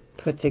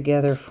put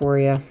together for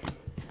you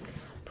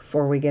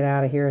before we get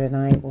out of here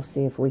tonight. We'll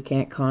see if we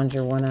can't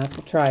conjure one up.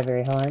 We'll try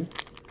very hard.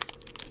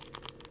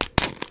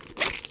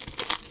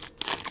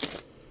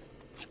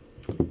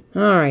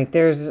 All right,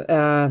 there's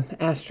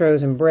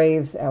Astros and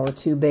Braves, our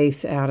 2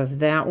 base out of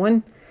that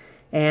one.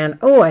 And,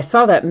 oh, I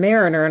saw that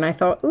Mariner, and I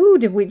thought, ooh,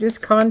 did we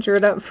just conjure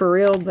it up for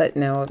real? But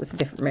no, it was a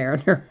different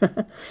Mariner.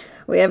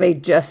 We have a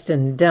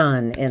Justin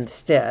Dunn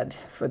instead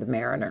for the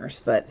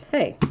Mariners. But,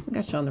 hey, I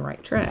got you on the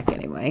right track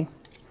anyway.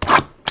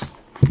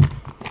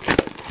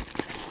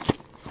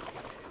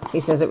 He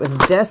says it was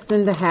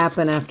destined to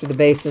happen after the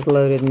base is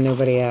loaded and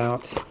nobody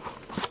out.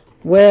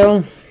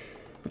 Well,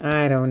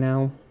 I don't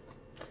know.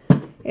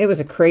 It was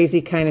a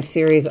crazy kind of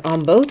series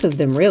on both of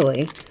them,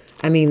 really.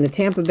 I mean, the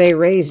Tampa Bay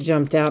Rays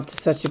jumped out to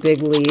such a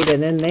big lead,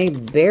 and then they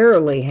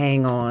barely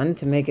hang on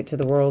to make it to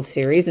the World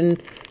Series. And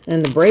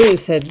the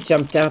Braves had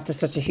jumped out to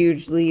such a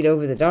huge lead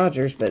over the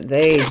Dodgers, but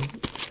they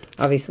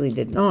obviously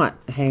did not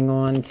hang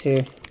on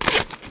to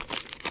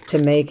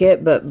make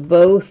it. But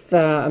both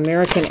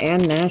American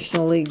and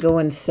National League go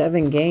in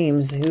 7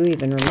 games. Who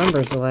even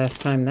remembers the last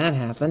time that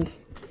happened?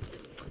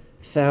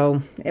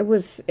 So it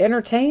was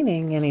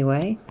entertaining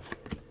anyway.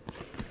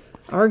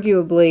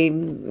 Arguably,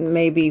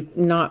 maybe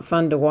not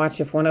fun to watch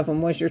if one of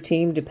them was your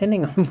team,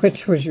 depending on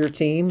which was your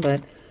team.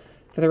 But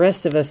for the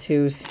rest of us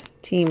whose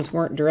teams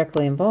weren't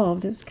directly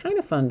involved, it was kind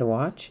of fun to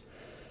watch.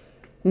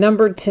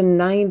 Numbered to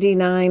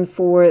 99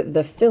 for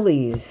the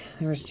Phillies.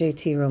 There's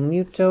JT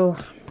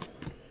Realmuto.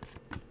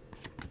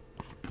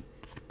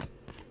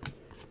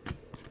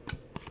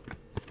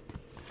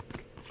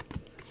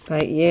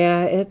 But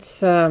yeah,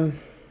 it's, I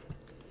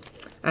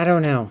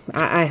don't know.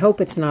 I hope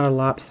it's not a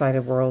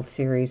lopsided World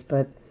Series,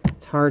 but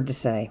it's hard to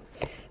say.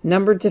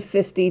 Numbered to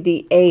 50,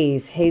 the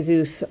A's,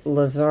 Jesus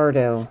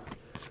Luzardo.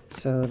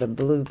 So the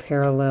blue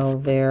parallel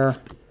there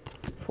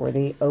for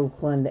the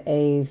Oakland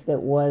A's. That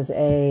was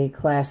a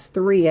Class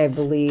 3, I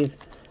believe.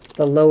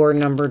 The lower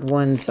numbered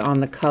ones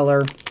on the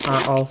color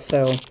are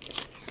also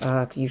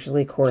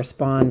usually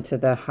correspond to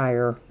the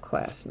higher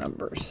class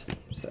numbers.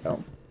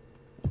 So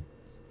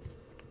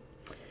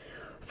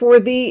for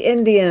the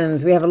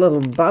Indians, we have a little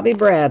Bobby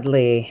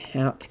Bradley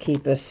out to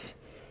keep us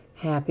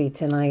happy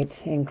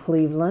tonight in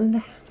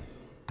Cleveland.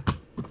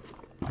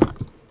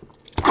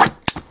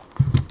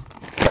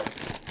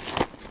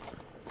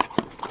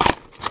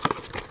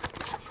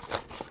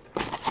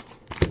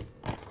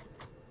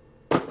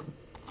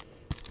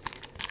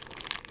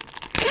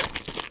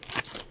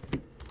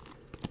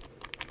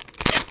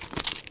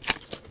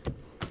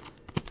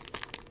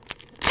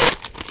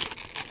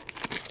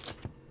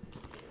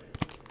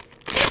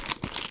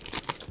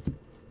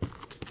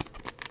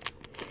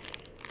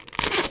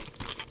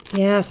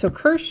 Yeah, so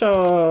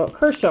Kershaw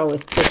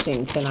was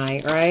pitching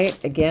tonight, right?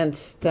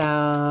 Against,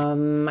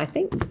 I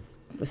think,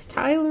 was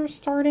Tyler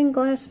starting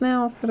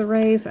Glasnow for the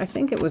Rays? I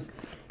think it was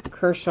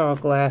Kershaw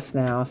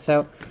Glasnow.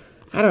 So,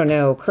 I don't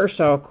know.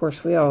 Kershaw, of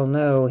course, we all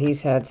know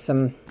he's had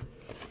some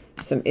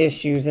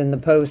issues in the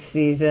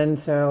postseason.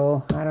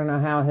 So, I don't know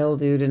how he'll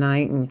do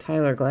tonight. And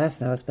Tyler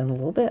Glasnow has been a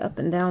little bit up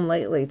and down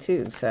lately,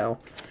 too. So,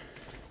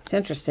 it's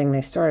interesting.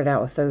 They started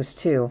out with those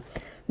two.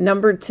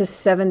 Numbered to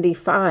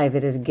 75,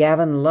 it is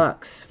Gavin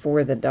Lux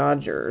for the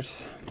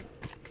Dodgers.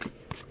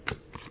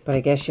 But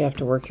I guess you have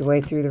to work your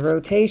way through the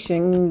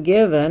rotation,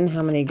 given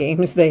how many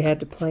games they had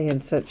to play in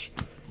such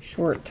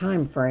short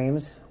time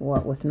frames,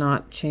 what with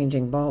not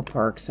changing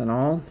ballparks and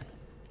all.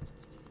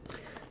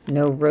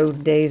 No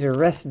road days or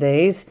rest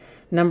days.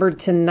 Numbered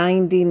to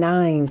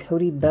 99,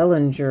 Cody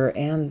Bellinger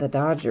and the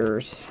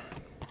Dodgers.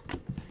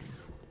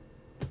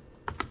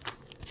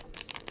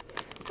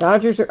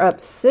 Dodgers are up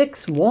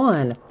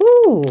 6-1.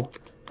 Whoo!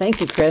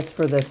 Thank you, Chris,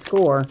 for the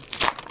score.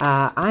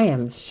 I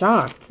am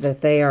shocked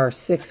that they are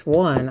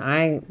 6-1.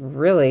 I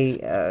really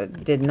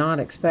did not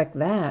expect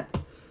that.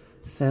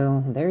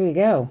 So, there you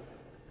go.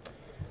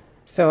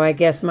 So, I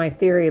guess my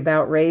theory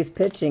about Rays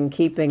pitching,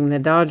 keeping the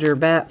Dodger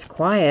bats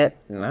quiet,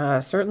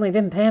 certainly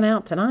didn't pan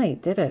out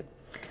tonight, did it?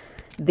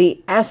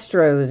 The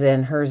Astros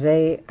and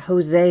Jose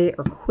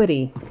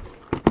Urquidy.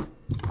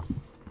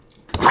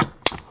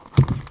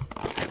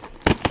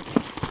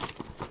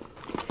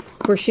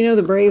 Of course, you know,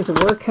 the Braves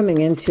were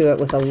coming into it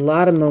with a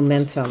lot of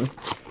momentum,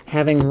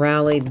 having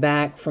rallied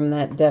back from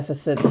that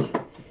deficit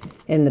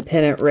in the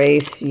pennant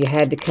race. You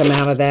had to come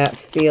out of that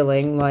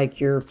feeling like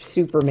you're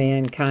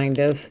Superman, kind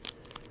of.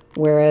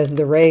 Whereas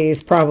the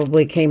Rays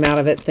probably came out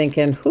of it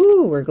thinking,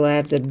 whoo, we're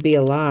glad to be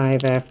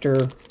alive after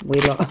we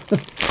lost,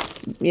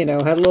 you know,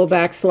 had a little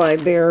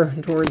backslide there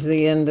towards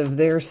the end of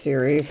their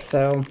series.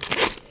 So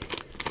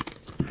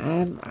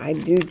I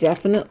do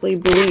definitely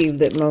believe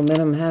that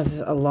momentum has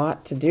a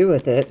lot to do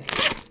with it,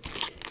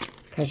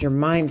 because your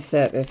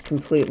mindset is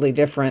completely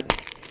different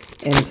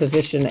in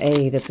position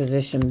A to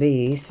position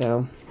B.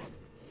 So,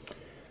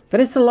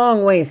 but it's a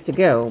long ways to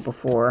go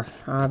before,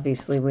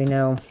 obviously, we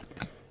know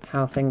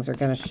how things are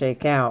going to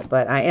shake out.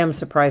 But I am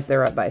surprised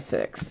they're up by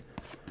 6.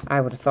 I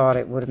would have thought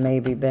it would have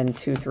maybe been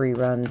 2-3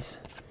 runs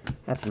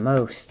at the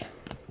most.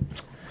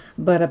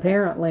 But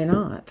apparently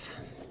not.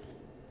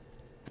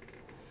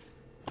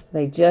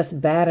 They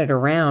just batted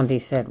around, he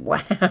said.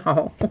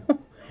 Wow.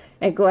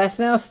 And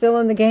Glasnow still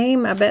in the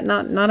game? I bet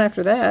not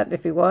after that,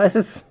 if he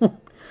was.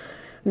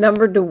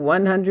 Numbered to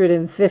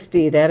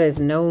 150. That is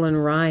Nolan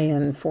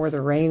Ryan for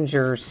the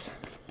Rangers.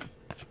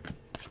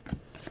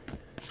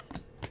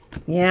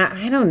 Yeah,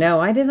 I don't know.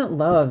 I didn't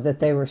love that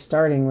they were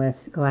starting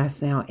with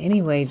Glasnow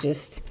anyway.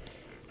 Just,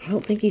 I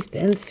don't think he's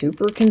been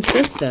super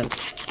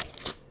consistent.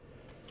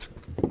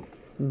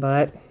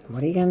 But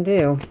what are you going to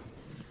do?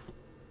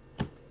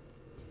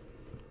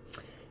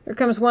 Here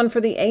comes one for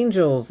the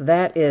Angels.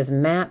 That is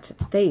Matt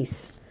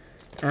Face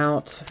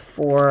out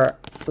for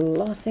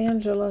Los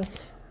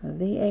Angeles,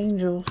 the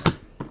Angels.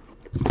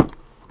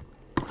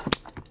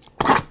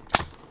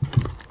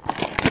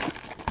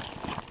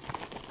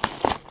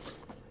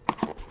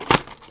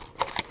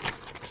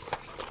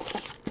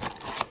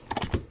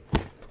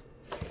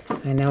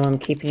 I know I'm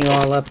keeping you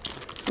all up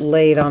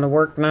late on a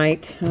work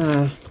night.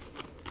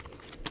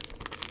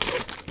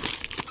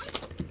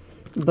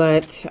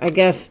 But I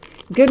guess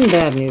good and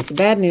bad news. The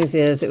bad news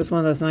is it was one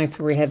of those nights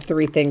where we had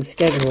 3 things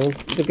scheduled.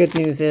 The good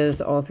news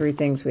is all 3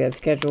 things we had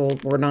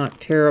scheduled were not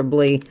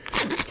terribly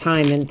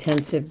time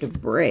intensive to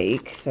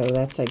break. So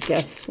that's, I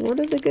guess, sort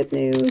of the good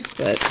news.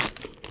 But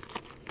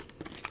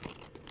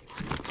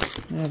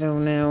I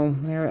don't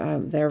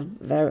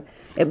know.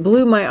 It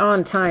blew my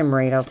on-time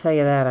rate, I'll tell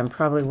you that. I'm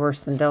probably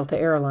worse than Delta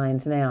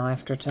Airlines now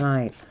after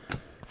tonight,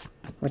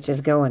 which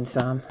is going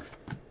some.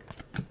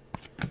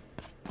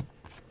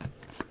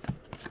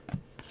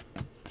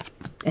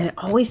 And it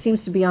always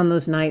seems to be on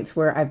those nights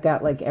where I've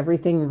got like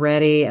everything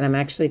ready and I'm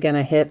actually going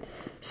to hit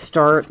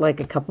start like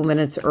a couple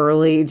minutes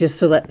early just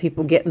to let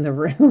people get in the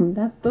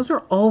room. Those are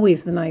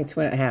always the nights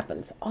when it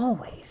happens.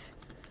 Always.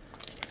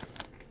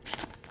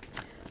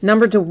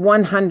 Number to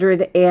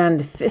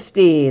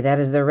 150. That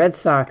is the Red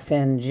Sox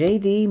and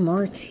J.D.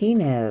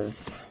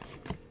 Martinez.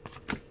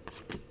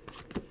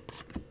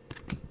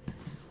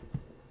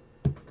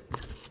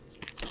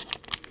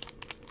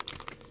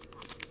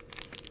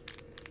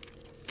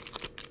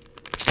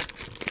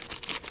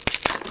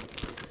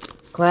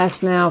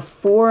 Glasnow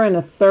 4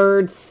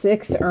 1/3,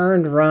 6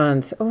 earned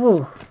runs.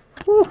 Oh,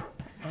 whew,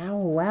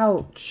 ow,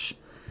 ouch.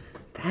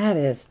 That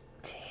is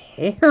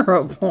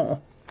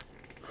terrible.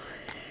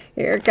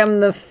 Here come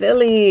the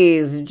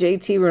Phillies.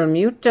 JT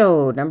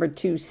Realmuto, number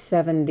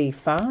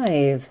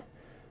 275,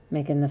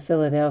 making the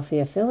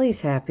Philadelphia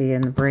Phillies happy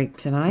in the break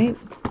tonight.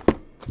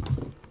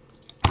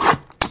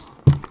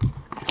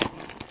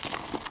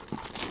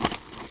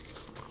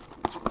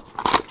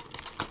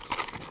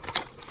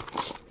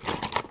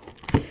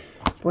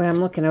 Boy,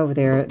 I'm looking over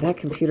there. That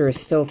computer is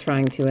still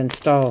trying to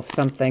install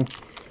something.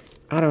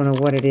 I don't know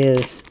what it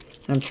is.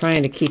 I'm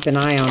trying to keep an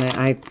eye on it.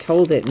 I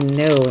told it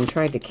no and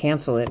tried to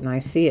cancel it, and I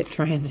see it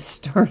trying to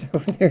start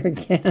over there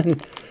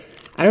again.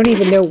 I don't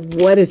even know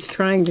what it's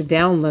trying to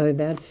download.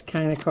 That's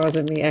kind of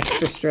causing me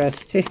extra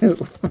stress, too.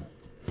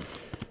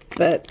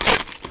 But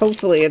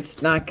hopefully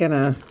it's not going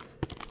to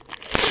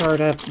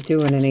start up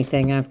doing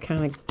anything. I've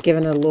kind of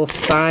given it a little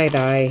side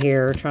eye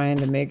here, trying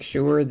to make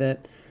sure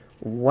that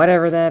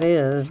whatever that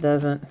is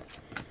doesn't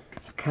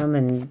come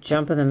and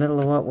jump in the middle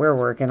of what we're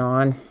working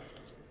on.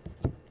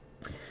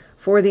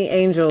 For the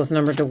Angels,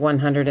 number to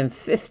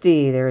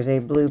 150, there's a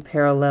blue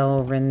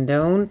parallel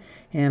Rendon.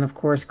 And, of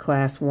course,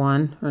 Class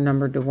 1 are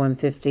numbered to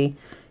 150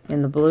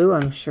 in the blue.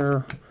 I'm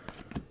sure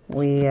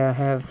we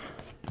have,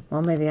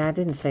 well, maybe I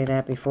didn't say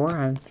that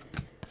before,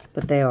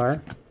 but they are.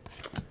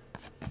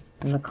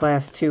 And the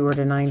Class 2 are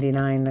to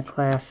 99. The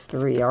Class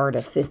 3 are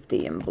to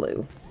 50 in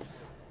blue.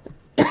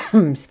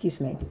 Excuse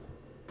me.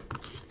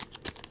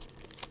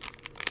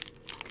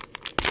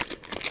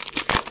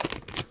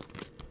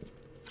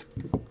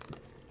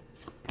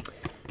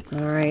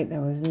 All right, that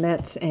was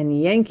Mets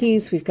and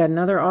Yankees. We've got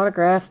another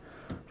autograph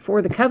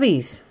for the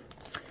Cubbies.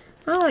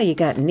 Oh, you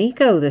got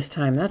Nico this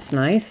time. That's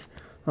nice.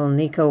 Well,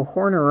 Nico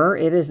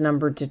Hornerer. It is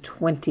numbered to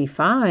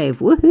 25.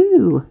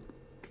 Woohoo!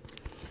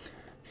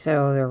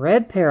 So the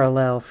red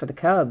parallel for the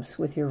Cubs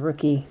with your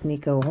rookie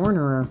Nico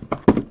Hornerer.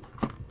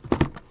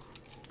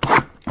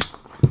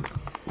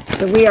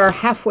 So we are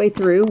halfway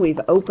through.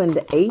 We've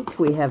opened 8.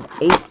 We have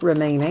 8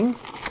 remaining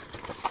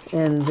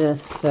in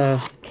this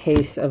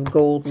case of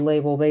Gold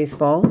Label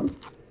Baseball.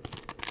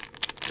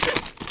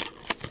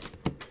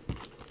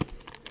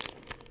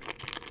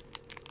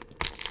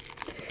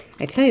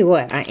 I tell you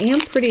what, I am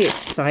pretty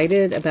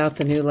excited about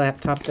the new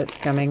laptop that's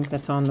coming,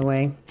 that's on the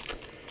way.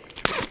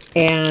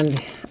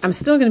 And I'm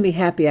still going to be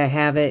happy I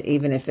have it,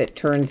 even if it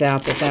turns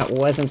out that that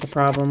wasn't the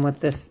problem with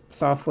this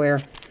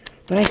software.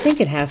 But I think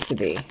it has to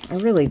be. I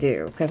really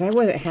do. Because I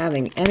wasn't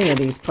having any of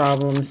these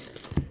problems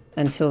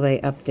until they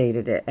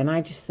updated it. And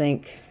I just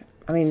think,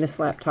 I mean, this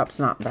laptop's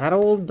not that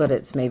old, but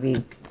it's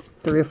maybe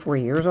 3 or 4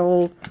 years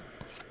old.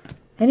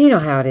 And you know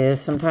how it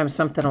is. Sometimes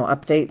something will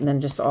update and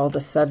then just all of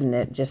a sudden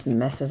it just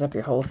messes up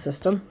your whole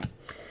system.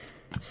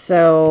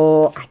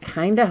 So I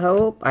kind of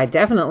hope, I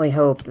definitely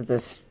hope that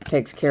this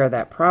takes care of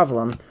that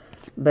problem.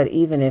 But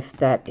even if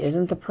that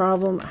isn't the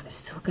problem, I'm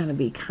still going to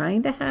be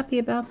kind of happy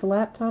about the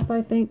laptop,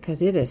 I think,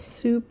 because it is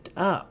souped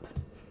up.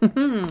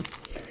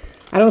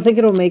 I don't think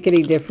it'll make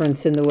any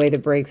difference in the way the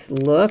brakes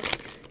look,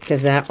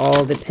 because that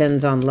all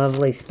depends on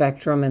lovely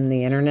Spectrum and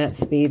the internet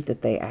speed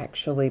that they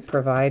actually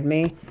provide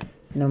me.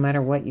 No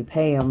matter what you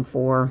pay them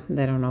for,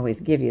 they don't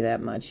always give you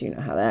that much. You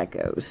know how that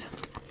goes.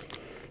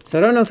 So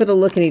I don't know if it'll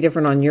look any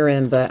different on your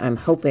end, but I'm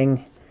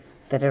hoping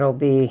that it'll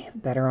be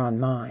better on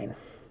mine.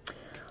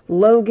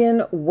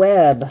 Logan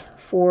Webb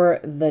for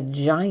the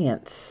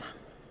Giants.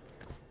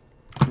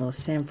 Well,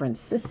 San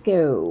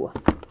Francisco.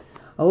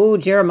 Oh,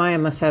 Jeremiah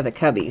must have the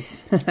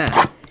Cubbies.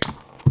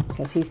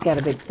 Because he's got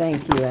a big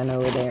thank you in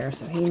over there,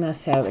 so he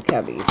must have the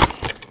Cubbies.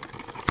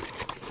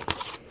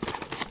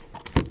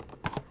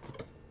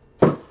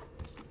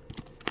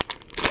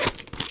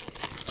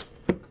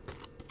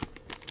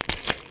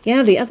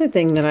 Yeah, the other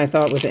thing that I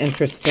thought was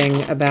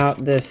interesting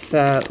about this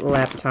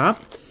laptop,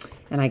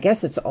 and I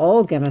guess it's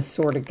all going to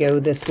sort of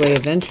go this way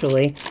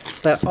eventually,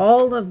 but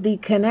all of the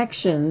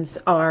connections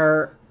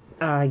are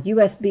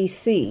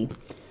USB-C.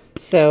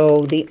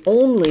 So the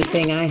only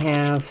thing I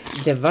have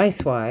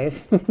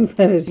device-wise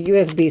that is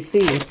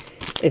USB-C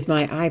is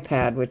my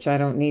iPad, which I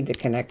don't need to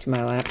connect to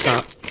my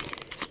laptop.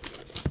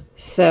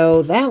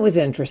 So that was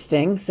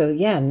interesting. So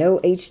yeah, no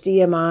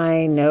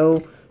HDMI,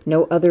 no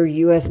other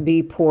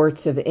USB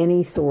ports of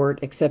any sort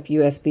except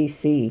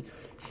USB-C.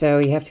 So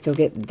you have to go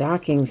get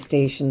docking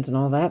stations and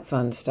all that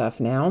fun stuff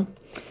now.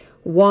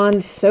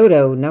 Juan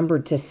Soto,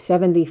 numbered to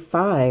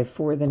 75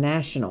 for the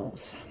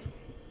Nationals.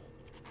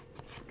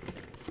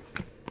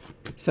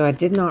 So I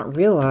did not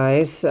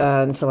realize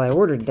until I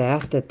ordered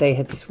that they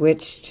had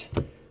switched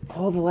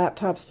all the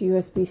laptops to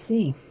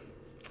USB-C.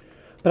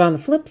 But on the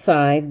flip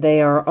side,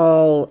 they are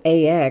all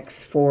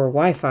AX for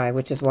Wi-Fi,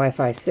 which is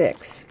Wi-Fi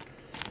 6.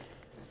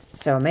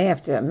 So I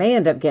may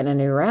end up getting a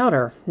new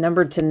router,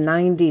 numbered to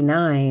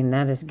 99.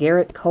 That is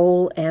Garrett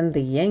Cole and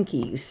the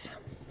Yankees.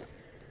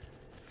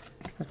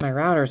 My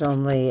router's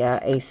only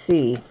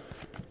AC.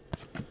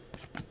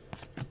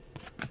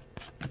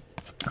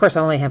 Of course,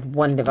 I only have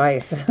one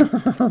device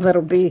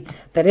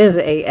that is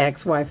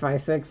AX Wi-Fi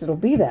 6. It'll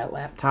be that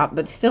laptop,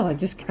 but still, I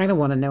just kind of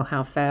want to know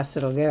how fast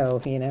it'll go,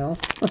 you know.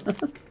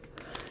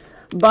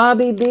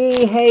 Bobby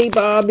B, hey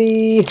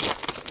Bobby.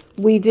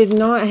 We did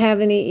not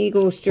have any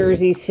Eagles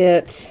jerseys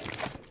hit.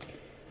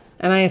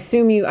 And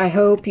I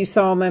hope you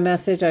saw my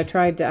message.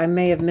 I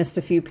may have missed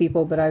a few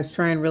people, but I was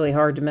trying really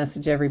hard to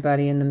message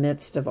everybody in the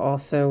midst of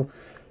also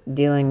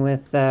dealing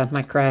with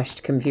my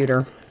crashed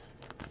computer.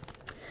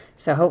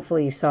 So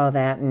hopefully you saw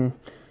that and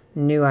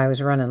knew I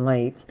was running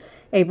late.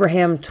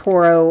 Abraham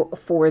Toro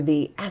for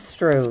the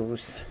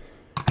Astros.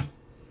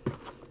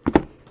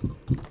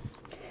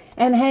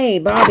 And hey,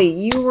 Bobby,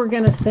 you were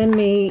going to send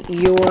me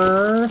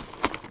your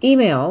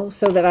email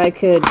so that I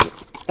could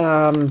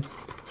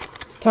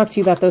talk to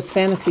you about those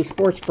fantasy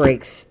sports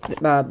breaks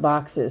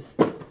boxes.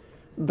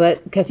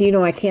 But because,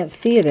 I can't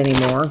see it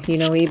anymore.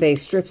 eBay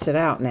strips it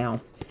out now.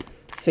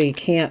 So you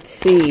can't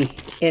see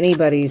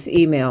anybody's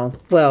email.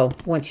 Well,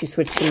 once you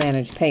switch to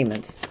managed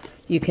payments,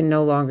 you can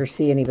no longer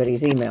see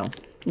anybody's email.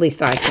 At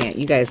least I can't.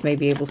 You guys may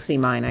be able to see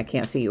mine. I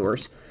can't see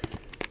yours.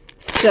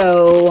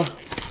 So,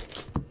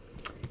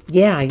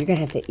 yeah, you're going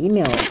to have to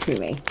email it to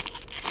me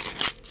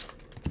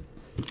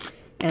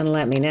and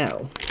let me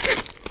know.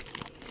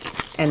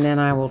 And then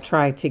I will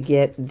try to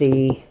get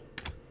a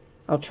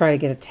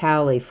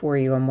tally for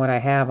you on what I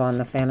have on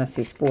the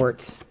fantasy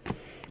sports.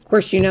 Of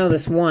course,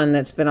 this one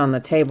that's been on the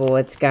table,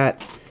 it's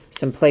got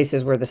some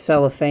places where the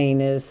cellophane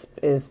is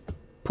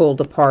pulled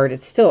apart.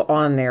 It's still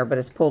on there, but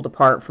it's pulled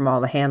apart from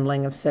all the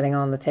handling of sitting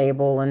on the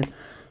table, and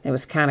it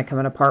was kind of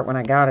coming apart when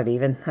I got it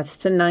even. That's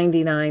to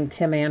 99,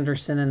 Tim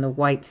Anderson and the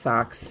White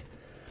Sox.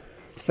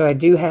 So I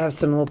do have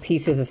some little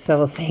pieces of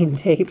cellophane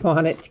tape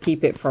on it to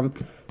keep it from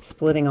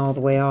splitting all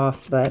the way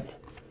off, but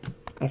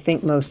I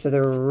think most of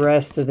the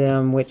rest of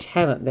them, which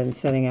haven't been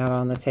sitting out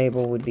on the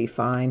table, would be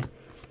fine.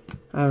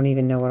 I don't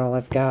even know what all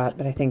I've got,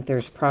 but I think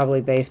there's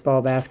probably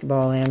baseball,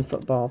 basketball, and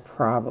football,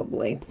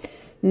 probably.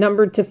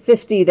 Numbered to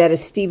 50, that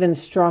is Steven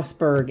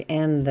Strasburg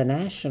and the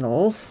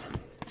Nationals.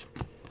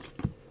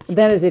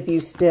 That is if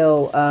you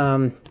still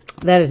want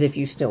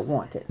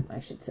it, I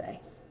should say.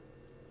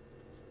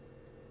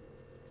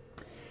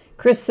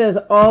 Chris says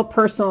all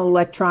personal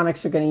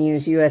electronics are going to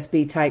use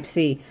USB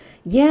Type-C.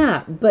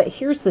 Yeah, but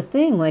here's the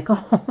thing,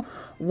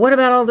 what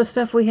about all the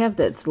stuff we have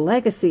that's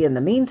legacy? In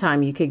the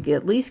meantime, you could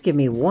at least give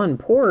me one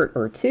port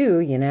or two,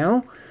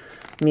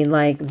 I mean,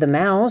 like the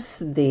mouse,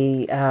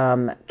 the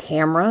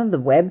camera, the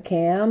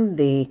webcam,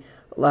 the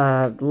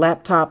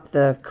laptop,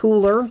 the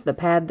cooler, the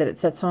pad that it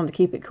sets on to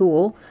keep it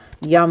cool,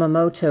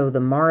 Yamamoto, the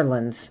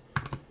Marlins.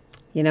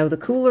 The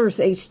cooler's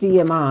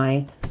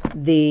HDMI,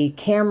 the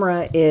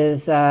camera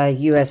is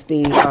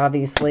USB,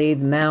 obviously,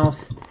 the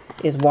mouse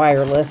is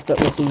wireless, but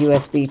with the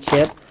USB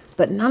chip,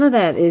 but none of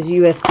that is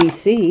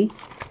USB-C.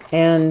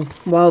 And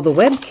while the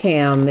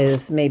webcam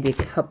is maybe a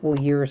couple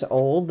years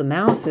old, the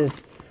mouse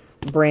is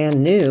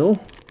brand new,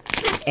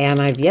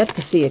 and I've yet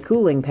to see a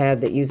cooling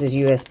pad that uses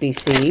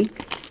USB-C.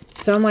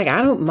 So I'm like,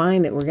 I don't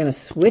mind that we're going to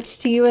switch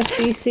to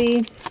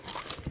USB-C,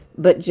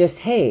 but just,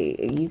 hey,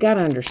 you got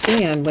to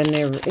understand when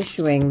they're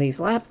issuing these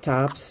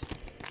laptops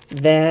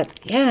that,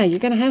 yeah, you're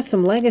going to have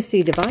some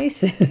legacy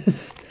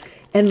devices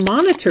and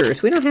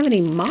monitors. We don't have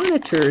any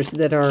monitors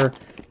that are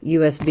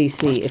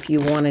USB-C if you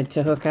wanted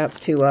to hook up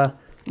to a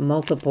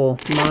multiple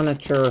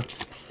monitor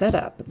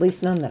setup. At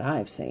least none that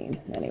I've seen,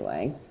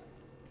 anyway.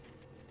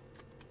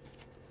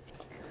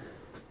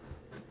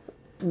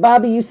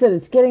 Bobby, you said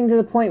it's getting to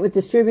the point with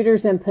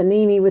distributors and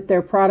Panini with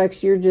their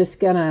products, you're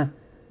just going to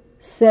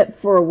sit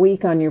for a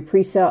week on your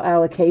pre-sale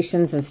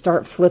allocations and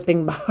start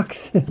flipping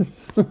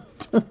boxes.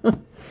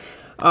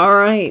 All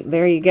right,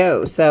 there you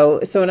go. So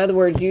in other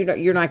words,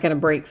 you're not going to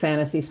break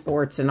fantasy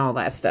sports and all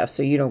that stuff,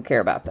 so you don't care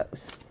about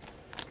those.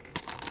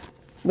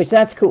 Which,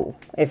 that's cool.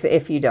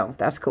 If you don't,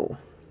 that's cool.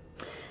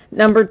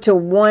 Number to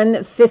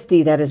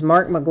 150, that is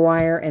Mark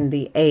McGuire and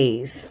the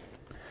A's.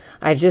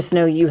 I just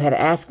know you had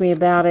asked me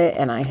about it,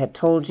 and I had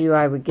told you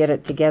I would get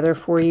it together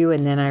for you,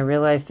 and then I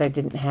realized I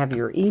didn't have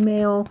your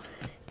email,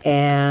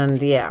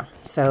 and yeah,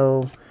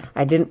 so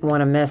I didn't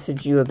want to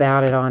message you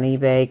about it on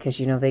eBay, because,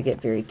 you know, they get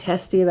very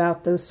testy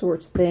about those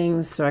sorts of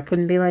things, so I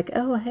couldn't be like,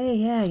 oh, hey,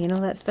 yeah, you know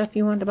that stuff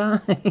you wanted to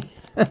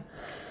buy?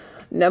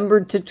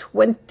 Number to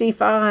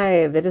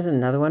 25, that is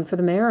another one for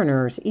the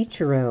Mariners,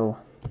 Ichiro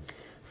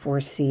for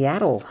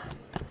Seattle.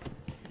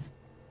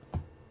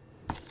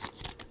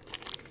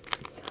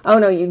 Oh,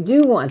 no, you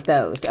do want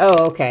those.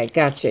 Oh, okay,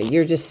 gotcha.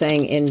 You're just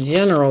saying in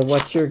general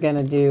what you're going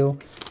to do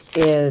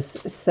is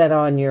set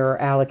on your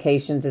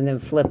allocations and then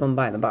flip them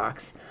by the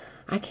box.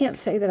 I can't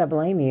say that I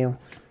blame you.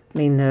 I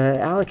mean, the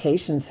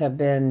allocations have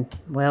been,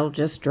 well,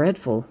 just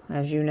dreadful,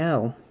 as you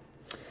know.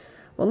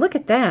 Well, look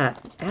at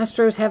that.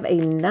 Astros have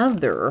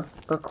another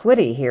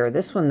Urquidy here.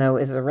 This one, though,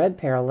 is a red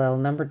parallel,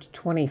 numbered to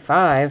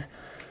 25.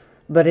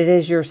 But it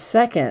is your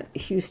second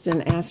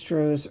Houston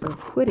Astros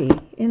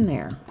Urquidy in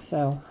there.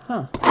 So,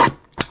 huh.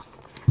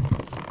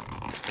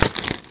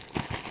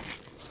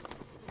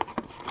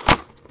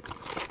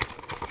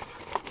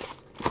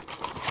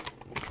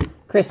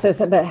 Chris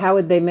says, but how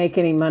would they make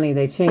any money?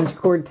 They change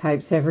cord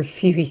types every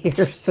few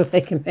years so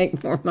they can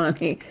make more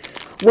money.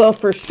 Well,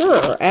 for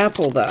sure,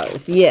 Apple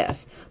does,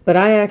 yes. But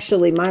I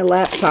actually, my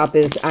laptop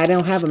is, I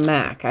don't have a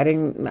Mac. I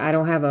don't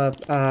have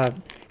a,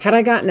 had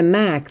I gotten a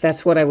Mac,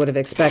 that's what I would have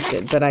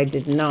expected, but I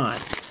did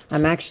not.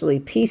 I'm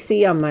actually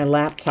PC on my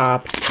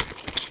laptop,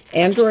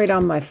 Android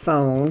on my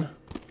phone,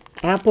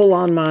 Apple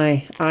on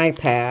my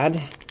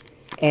iPad,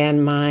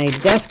 and my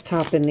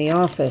desktop in the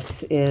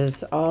office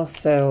is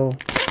also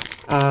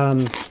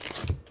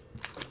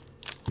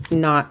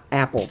not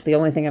Apple. The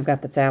only thing I've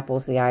got that's Apple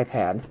is the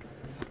iPad.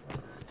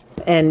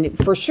 And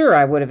for sure,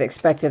 I would have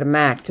expected a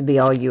Mac to be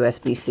all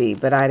USB-C,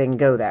 but I didn't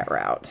go that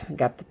route. I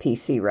got the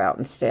PC route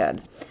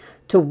instead.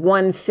 To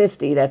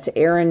 150, that's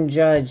Aaron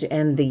Judge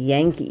and the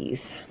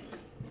Yankees.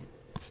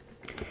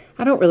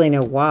 I don't really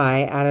know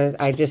why.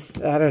 I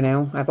don't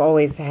know. I've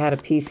always had a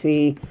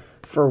PC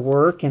for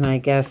work, and I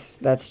guess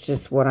that's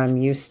just what I'm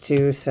used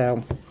to,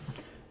 so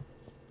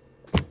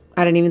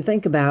I didn't even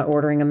think about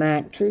ordering a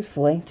Mac,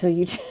 truthfully, until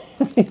you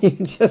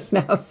just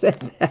now said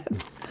that.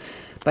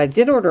 But I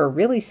did order a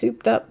really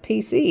souped-up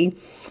PC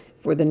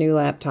for the new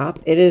laptop.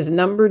 It is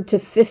numbered to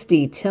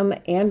 50, Tim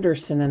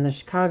Anderson and the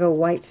Chicago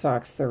White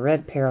Sox, the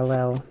red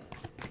parallel.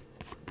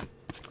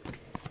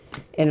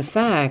 In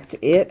fact,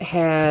 it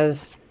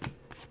has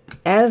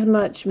as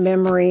much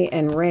memory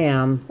and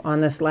RAM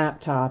on this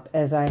laptop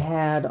as I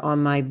had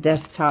on my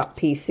desktop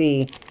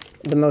PC,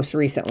 the most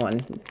recent one.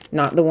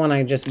 Not the one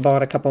I just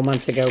bought a couple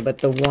months ago, but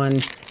the one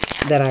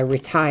that I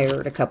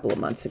retired a couple of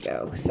months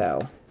ago. So,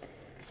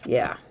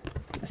 yeah,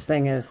 this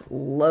thing is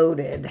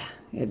loaded.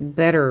 It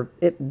better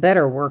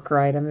work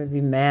right. I'm going to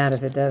be mad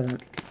if it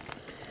doesn't.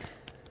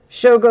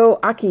 Shogo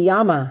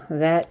Akiyama,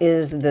 that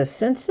is the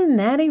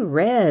Cincinnati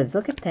Reds.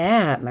 Look at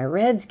that. My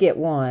Reds get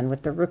one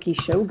with the rookie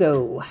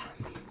Shogo.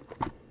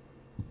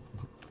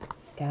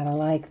 Gotta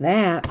like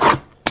that.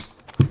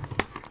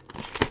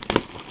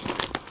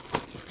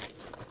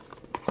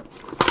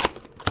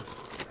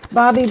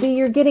 Bobby B,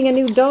 you're getting a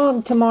new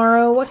dog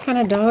tomorrow. What kind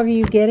of dog are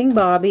you getting,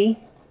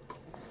 Bobby?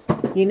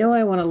 You know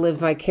I want to live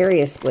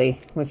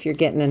vicariously if you're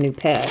getting a new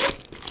pet.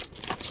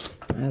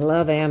 I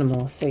love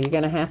animals, so you're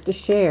going to have to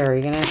share.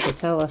 You're going to have to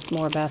tell us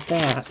more about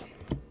that.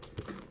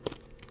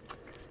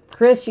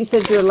 Chris, you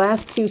said your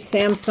last two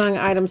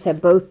Samsung items have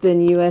both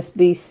been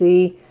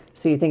USB-C,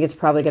 so you think it's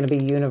probably going to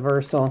be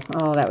universal.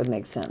 Oh, that would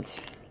make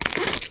sense.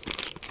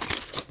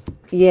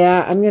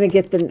 Yeah, I'm going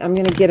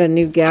to get a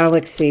new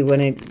Galaxy when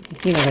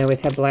it, you know, they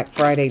always have Black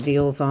Friday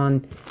deals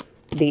on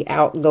the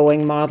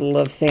outgoing model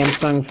of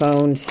Samsung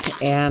phones,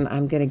 and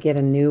I'm going to get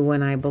a new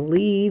one, I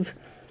believe,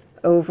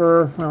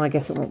 over, well, I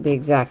guess it won't be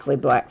exactly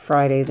Black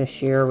Friday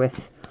this year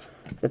with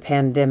the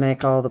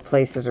pandemic. All the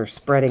places are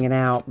spreading it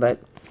out, but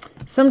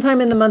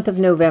sometime in the month of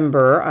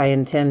November, I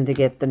intend to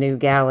get the new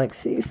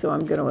Galaxy, so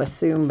I'm going to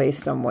assume,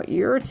 based on what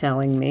you're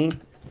telling me,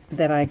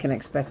 that I can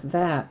expect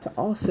that to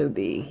also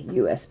be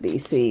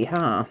USB-C,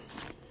 huh?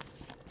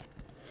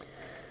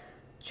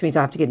 Which means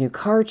I have to get a new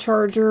car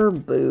charger.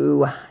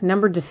 Boo.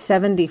 Numbered to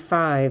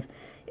 75.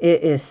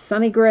 It is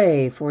Sonny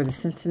Gray for the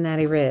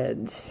Cincinnati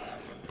Reds.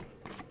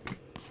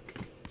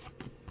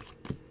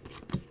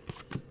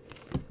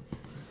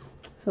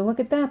 So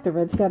look at that. The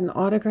Reds got an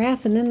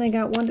autograph, and then they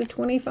got 1 to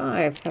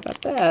 25. How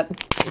about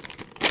that?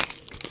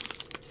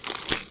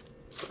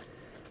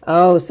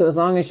 Oh, so as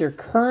long as your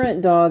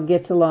current dog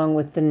gets along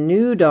with the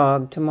new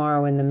dog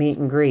tomorrow in the meet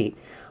and greet.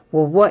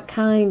 Well, what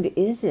kind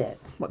is it?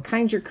 What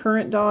kind's your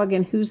current dog,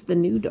 and who's the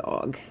new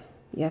dog?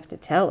 You have to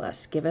tell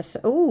us. Give us,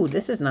 oh,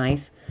 this is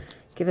nice.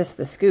 Give us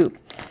the scoop.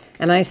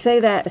 And I say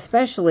that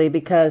especially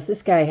because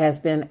this guy has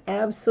been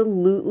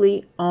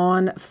absolutely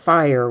on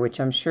fire, which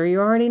I'm sure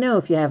you already know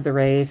if you have the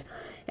Rays.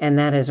 And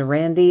that is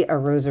Randy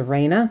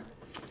Arozarena.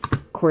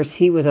 Of course,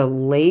 he was a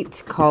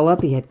late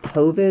call-up. He had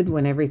COVID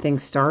when everything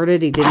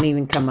started. He didn't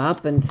even come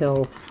up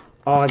until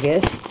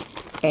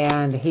August.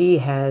 And he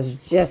has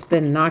just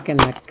been knocking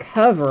the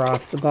cover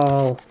off the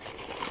ball.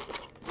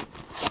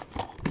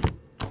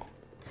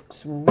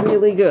 It's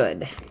really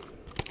good.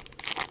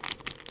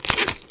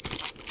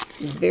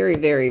 Very,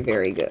 very,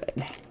 very good.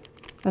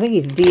 I think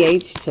he's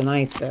DH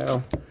tonight,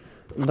 though.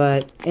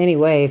 But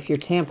anyway, if you're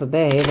Tampa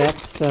Bay,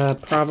 that's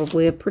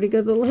probably a pretty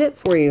good little hit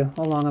for you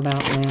along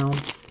about now.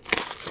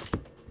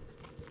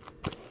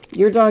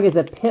 Your dog is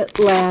a pit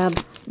lab,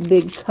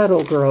 big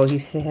cuddle girl, you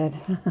said.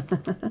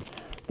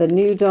 The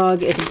new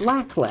dog is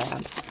black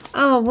lab.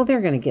 Oh, well,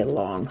 they're going to get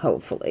along,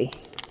 hopefully.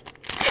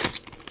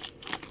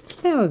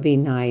 That would be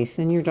nice,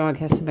 and your dog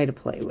has somebody to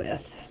play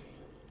with.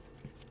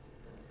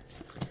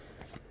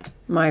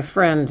 My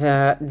friend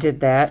did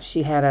that.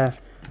 She had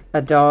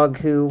a dog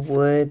who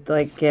would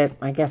like get,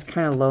 I guess,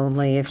 kind of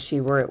lonely if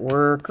she were at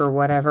work or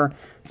whatever.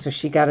 So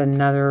she got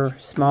another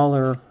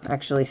smaller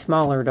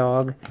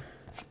dog,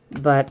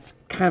 but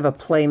kind of a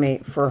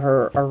playmate for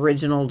her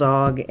original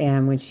dog.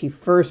 And when she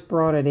first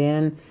brought it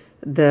in,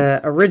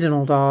 the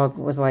original dog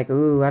was like,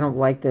 ooh, I don't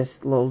like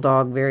this little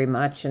dog very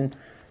much. And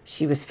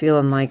she was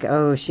feeling like,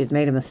 oh, she'd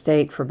made a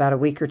mistake for about a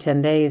week or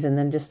 10 days. And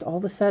then just all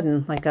of a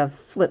sudden, like a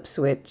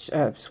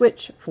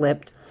switch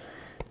flipped.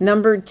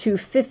 Numbered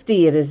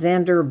 250, it is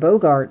Xander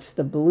Bogaerts,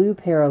 the blue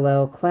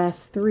parallel,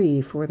 Class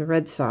 3 for the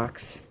Red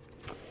Sox.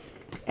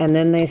 And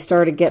then they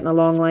started getting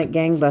along like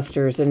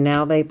gangbusters, and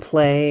now they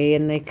play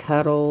and they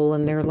cuddle,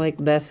 and they're like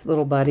best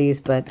little buddies.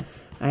 But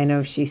I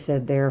know she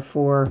said there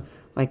for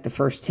like the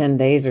first 10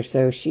 days or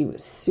so, she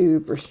was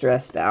super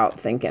stressed out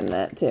thinking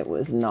that it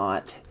was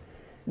not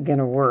going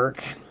to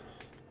work.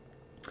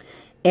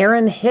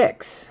 Aaron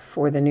Hicks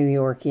for the New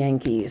York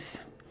Yankees.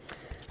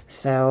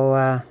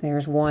 So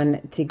there's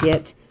one to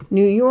get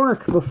New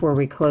York before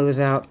we close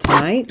out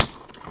tonight.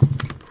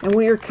 And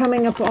we are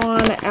coming up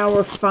on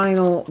our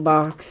final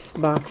box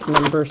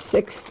number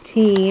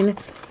 16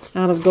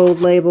 out of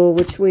Gold Label,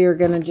 which we are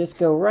going to just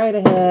go right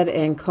ahead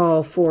and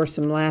call for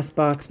some last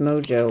box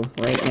mojo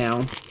right now.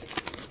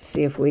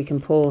 See if we can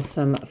pull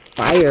some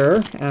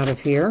fire out of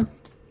here.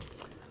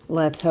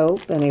 Let's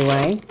hope,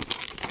 anyway.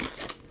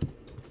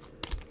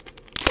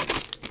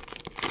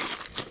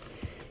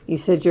 You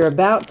said you're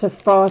about to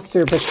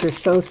foster, but you're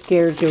so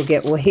scared you'll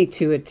get way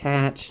too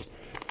attached.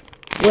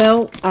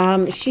 Well,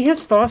 she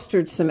has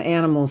fostered some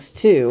animals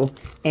too,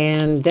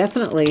 and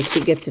definitely she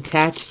gets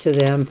attached to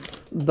them.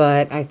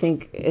 But I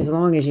think as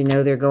long as you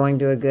know they're going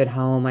to a good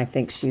home, I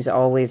think she's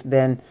always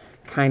been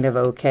kind of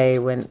okay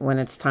when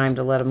it's time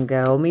to let them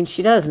go. I mean,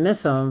 she does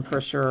miss them for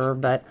sure,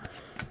 but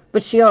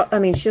she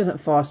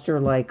doesn't foster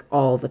like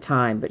all the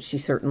time, but she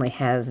certainly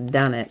has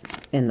done it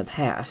in the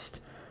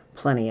past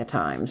plenty of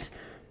times.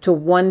 To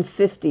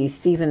 150,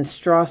 Steven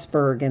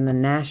Strasburg in the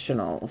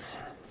Nationals.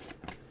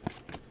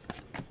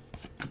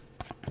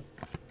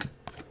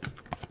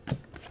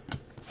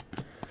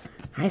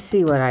 I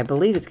see what I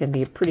believe is going to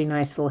be a pretty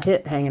nice little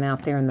hit hanging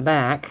out there in the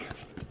back.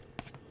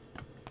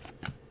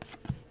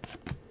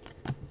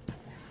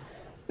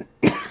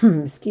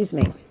 Excuse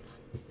me.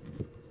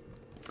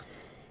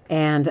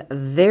 And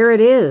there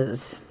it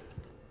is.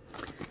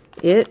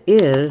 It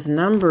is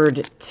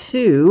numbered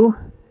to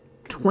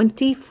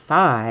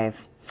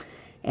 25.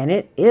 And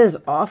it is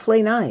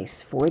awfully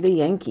nice for the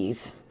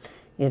Yankees.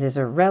 It is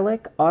a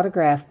relic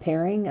autograph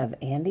pairing of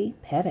Andy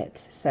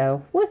Pettitte.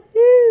 So,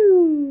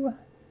 woohoo!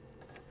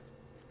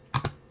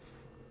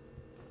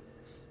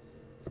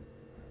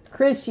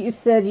 Chris, you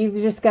said you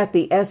just got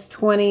the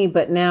S20,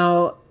 but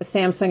now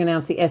Samsung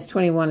announced the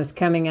S21 is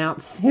coming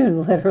out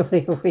soon,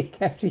 literally a week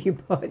after you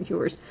bought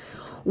yours.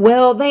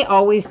 Well, they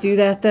always do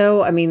that,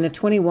 though. I mean, the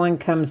 21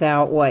 comes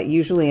out,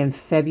 usually in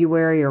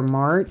February or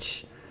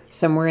March,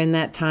 somewhere in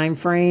that time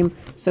frame.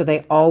 So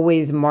they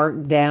always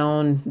mark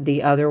down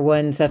the other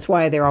ones. That's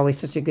why they're always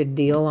such a good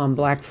deal on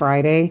Black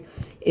Friday,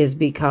 is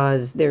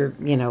because they're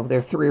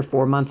 3 or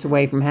 4 months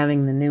away from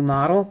having the new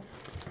model.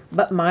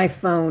 But my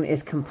phone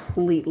is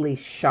completely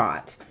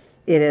shot.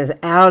 It is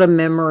out of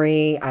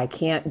memory. I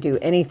can't do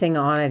anything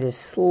on it, as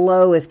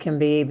slow as can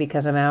be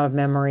because I'm out of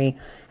memory.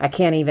 I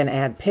can't even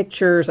add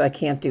pictures. I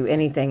can't do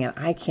anything, and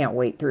I can't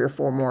wait 3 or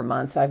 4 more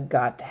months. I've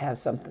got to have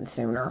something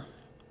sooner.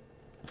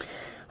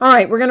 All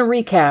right, we're going to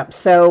recap.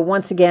 So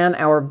once again,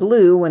 our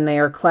blue, when they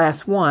are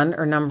class 1,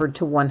 are numbered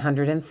to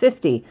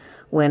 150.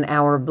 When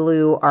our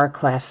blue are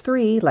class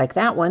 3, like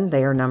that one,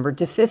 they are numbered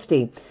to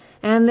 50.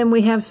 And then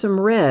we have some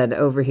red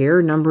over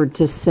here, numbered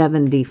to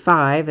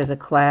 75 as a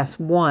class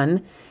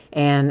 1.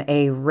 And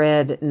a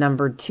red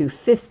numbered to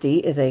 50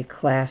 is a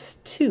class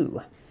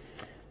 2.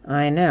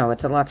 I know,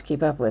 it's a lot to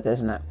keep up with,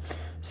 isn't it?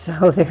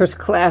 So there's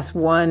class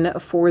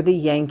 1 for the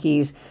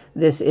Yankees.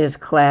 This is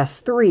class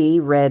 3,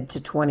 red to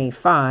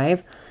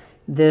 25.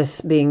 This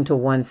being to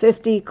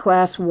 150,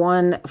 class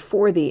 1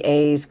 for the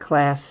A's,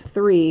 class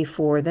 3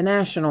 for the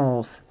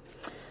Nationals.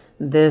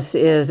 This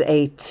is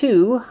a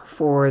 2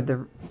 for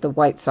the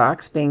White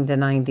Sox, being to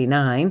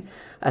 99.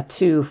 A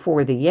 2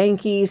 for the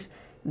Yankees.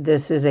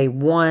 This is a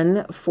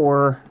 1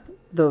 for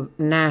the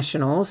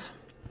Nationals,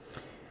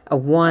 a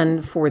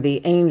 1 for the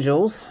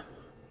Angels,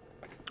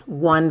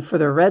 1 for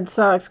the Red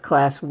Sox,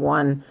 class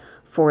 1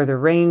 for the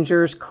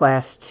Rangers,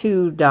 class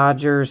 2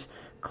 Dodgers,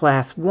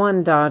 class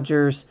 1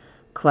 Dodgers,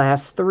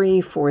 class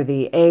 3 for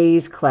the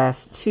A's,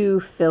 class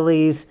 2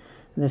 Phillies.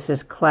 This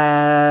is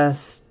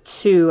class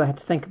 2, I have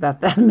to think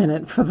about that a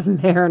minute, for the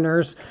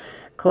Mariners.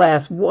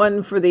 Class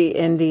 1 for the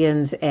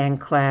Indians, and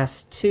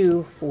Class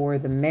 2 for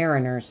the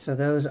Mariners. So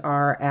those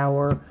are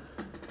our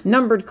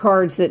numbered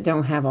cards that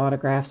don't have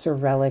autographs or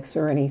relics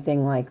or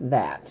anything like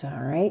that.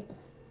 All right.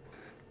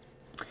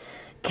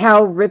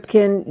 Cal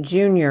Ripken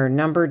Jr.,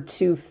 numbered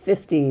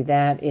 250.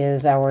 That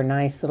is our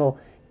nice little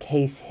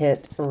case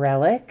hit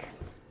relic.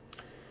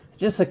 I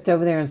just looked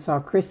over there and saw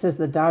Chris says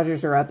the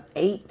Dodgers are up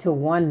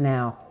 8-1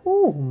 now.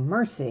 Ooh,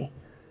 mercy.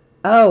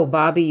 Oh,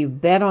 Bobby, you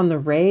bet on the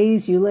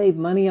Rays? You laid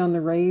money on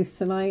the Rays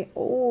tonight?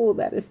 Oh,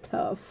 that is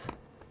tough.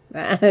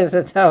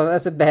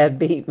 That's a bad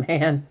beat,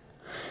 man.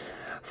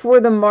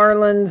 For the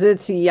Marlins,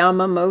 it's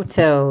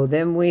Yamamoto.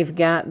 Then we've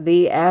got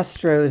the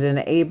Astros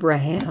and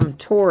Abraham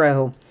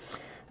Toro.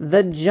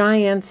 The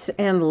Giants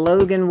and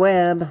Logan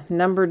Webb,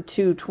 numbered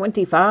to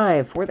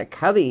 25 for the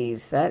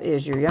Cubbies. That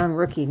is your young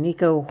rookie,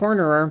 Nico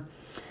Hornerer.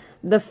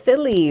 The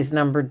Phillies,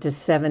 numbered to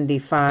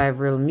 75,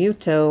 Real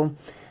Muto.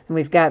 And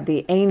we've got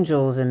the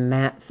Angels and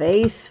Matt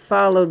Face,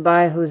 followed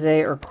by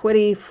Jose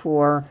Urquidy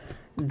for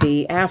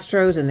the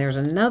Astros. And there's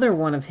another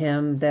one of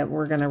him that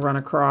we're going to run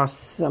across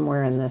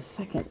somewhere in this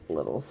second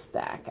little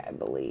stack, I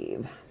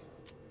believe.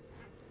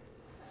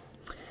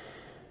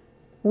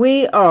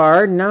 We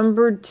are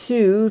numbered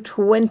to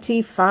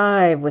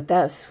 25 with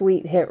that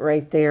sweet hit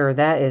right there.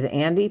 That is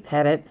Andy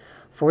Pettitte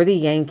for the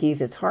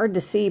Yankees. It's hard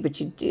to see, but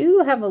you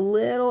do have a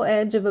little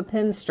edge of a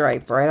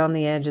pinstripe right on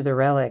the edge of the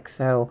relic.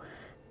 So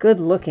good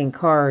looking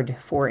card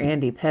for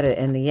Andy Pettitte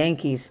and the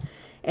Yankees.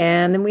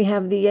 And then we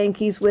have the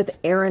Yankees with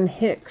Aaron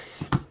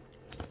Hicks.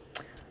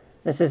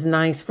 This is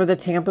nice for the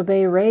Tampa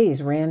Bay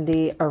Rays.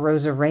 Randy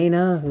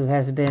Arozarena, who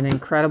has been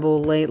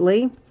incredible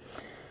lately.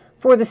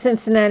 For the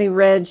Cincinnati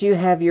Reds, you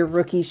have your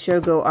rookie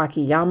Shogo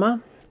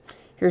Akiyama.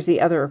 Here's the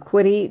other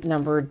Urquidy,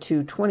 numbered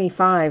to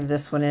 25.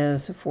 This one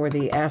is for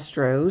the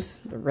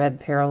Astros, the red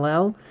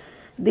parallel.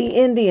 The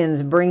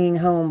Indians bringing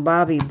home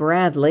Bobby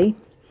Bradley.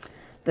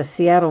 The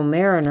Seattle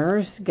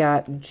Mariners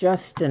got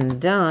Justin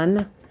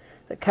Dunn.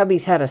 The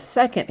Cubbies had a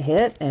second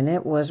hit, and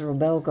it was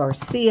Robel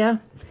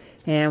Garcia.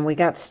 And we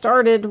got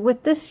started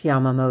with this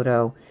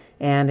Yamamoto,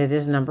 and it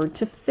is numbered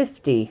to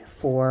 50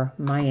 for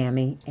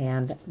Miami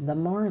and the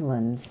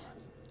Marlins.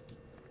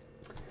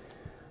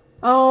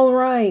 All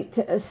right,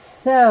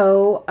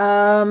 so,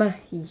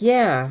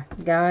 yeah,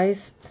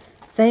 guys,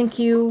 thank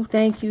you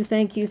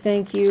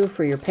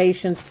for your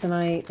patience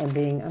tonight and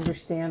being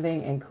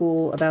understanding and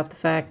cool about the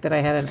fact that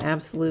I had an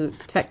absolute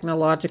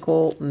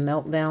technological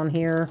meltdown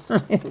here.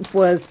 It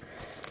was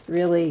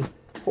really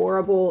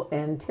horrible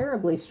and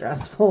terribly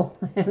stressful,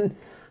 and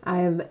I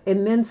am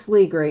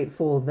immensely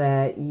grateful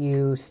that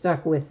you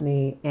stuck with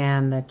me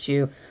and that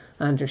you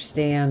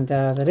understand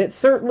that it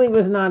certainly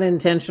was not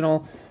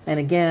intentional. And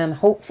again,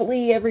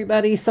 hopefully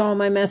everybody saw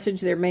my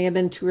message. There may have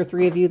been 2 or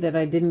 3 of you that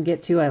I didn't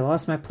get to. I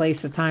lost my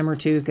place a time or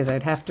two because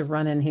I'd have to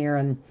run in here,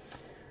 and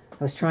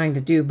I was trying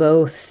to do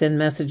both, send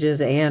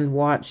messages and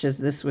watch as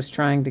this was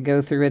trying to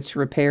go through its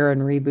repair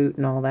and reboot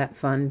and all that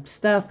fun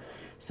stuff.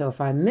 So if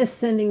I missed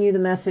sending you the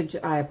message,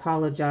 I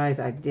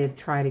apologize. I did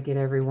try to get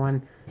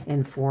everyone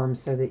informed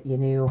so that you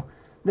knew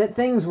that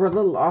things were a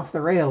little off the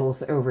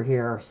rails over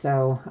here.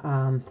 So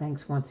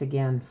thanks once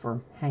again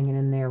for hanging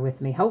in there with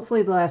me.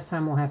 Hopefully the last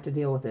time we'll have to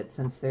deal with it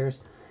since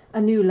there's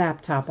a new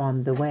laptop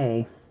on the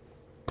way.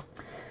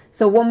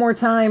 So one more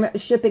time,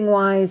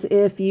 shipping-wise,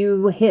 if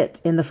you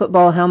hit in the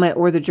football helmet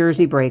or the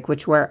jersey break,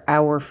 which were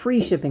our free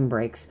shipping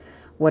breaks,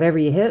 whatever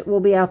you hit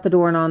will be out the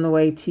door and on the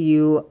way to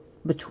you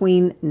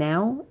between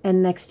now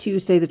and next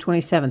Tuesday, the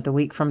 27th, a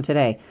week from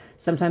today.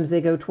 Sometimes they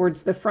go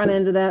towards the front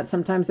end of that.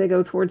 Sometimes they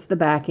go towards the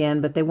back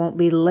end, but they won't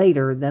be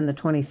later than the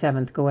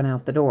 27th going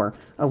out the door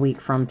a week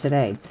from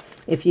today.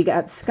 If you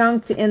got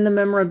skunked in the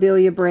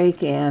memorabilia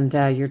break and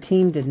your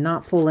team did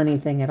not pull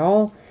anything at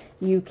all,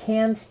 you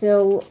can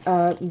still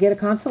get a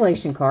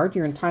consolation card.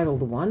 You're entitled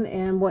to one.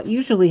 And what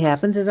usually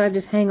happens is I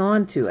just hang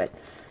on to it.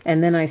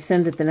 And then I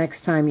send it the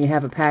next time you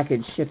have a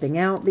package shipping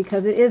out,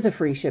 because it is a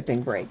free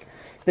shipping break.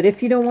 But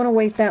if you don't want to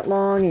wait that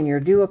long and you're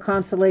due a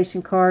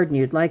consolation card and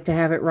you'd like to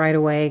have it right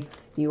away,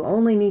 you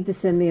only need to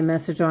send me a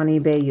message on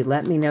eBay. You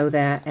let me know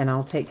that, and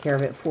I'll take care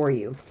of it for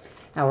you.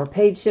 Our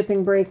paid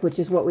shipping break, which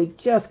is what we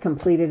just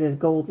completed, is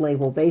Gold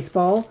Label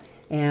Baseball.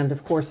 And,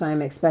 of course,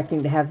 I'm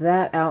expecting to have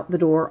that out the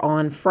door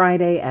on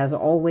Friday, as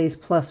always,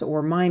 plus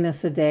or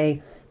minus a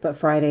day. But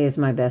Friday is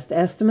my best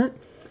estimate.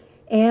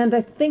 And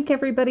I think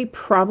everybody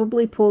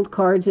probably pulled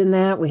cards in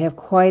that. We have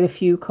quite a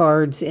few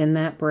cards in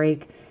that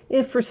break.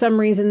 If for some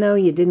reason, though,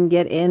 you didn't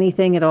get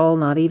anything at all,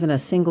 not even a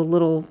single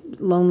little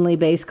lonely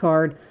base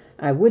card,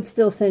 I would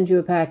still send you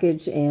a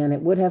package, and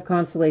it would have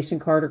consolation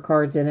card or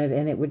cards in it,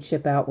 and it would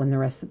ship out when the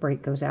rest of the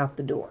break goes out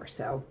the door.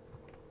 So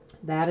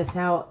that is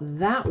how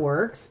that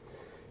works.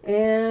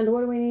 And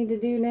what do we need to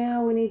do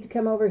now? We need to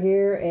come over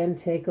here and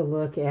take a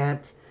look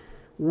at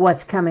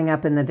what's coming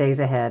up in the days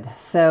ahead.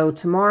 So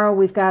tomorrow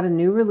we've got a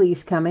new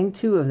release coming,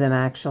 2 of them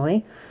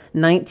actually.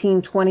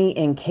 1920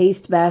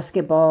 Encased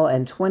Basketball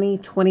and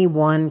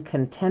 2021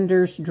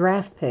 Contenders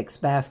Draft Picks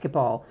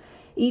Basketball.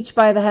 Each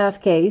by the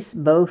half case.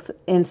 Both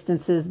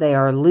instances, they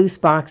are loose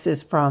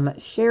boxes from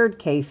shared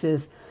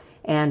cases.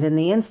 And in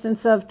the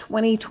instance of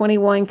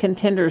 2021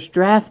 Contenders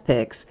Draft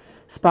Picks,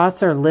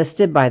 spots are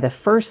listed by the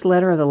first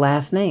letter of the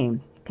last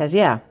name. Because,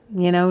 yeah,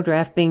 you know,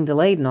 draft being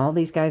delayed and all,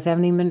 these guys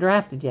haven't even been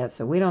drafted yet,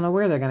 so we don't know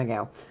where they're going to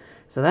go.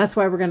 So that's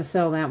why we're going to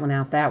sell that one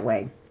out that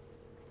way.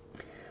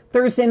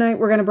 Thursday night,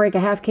 we're going to break a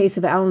half case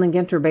of Allen and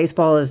Ginter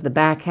Baseball as the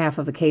back half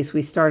of a case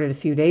we started a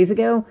few days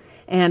ago.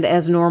 And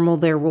as normal,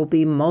 there will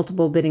be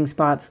multiple bidding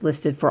spots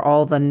listed for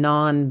all the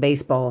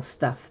non-baseball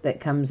stuff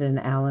that comes in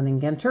Allen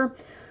and Ginter.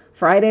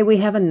 Friday, we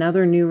have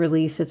another new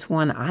release. It's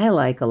one I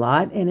like a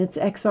lot, and it's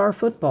XR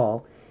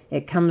Football.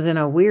 It comes in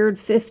a weird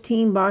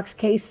 15-box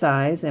case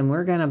size, and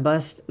we're going to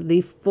bust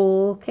the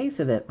full case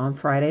of it on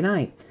Friday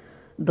night.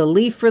 The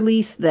Leaf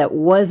release that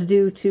was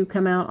due to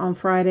come out on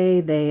Friday,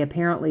 they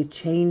apparently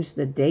changed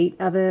the date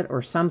of it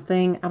or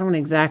something. I don't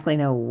exactly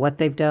know what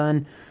they've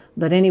done.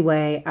 But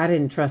anyway, I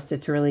didn't trust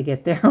it to really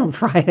get there on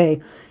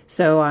Friday.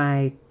 So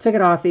I took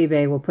it off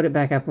eBay. We'll put it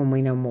back up when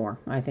we know more.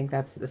 I think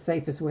that's the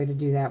safest way to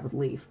do that with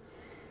Leaf.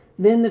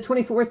 Then the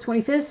 24th,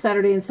 25th,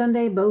 Saturday and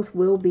Sunday, both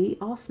will be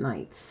off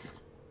nights.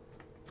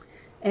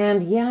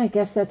 And yeah, I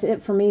guess that's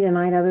it for me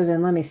tonight, other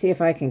than let me see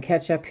if I can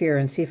catch up here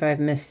and see if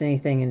I've missed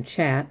anything in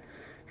chat.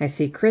 I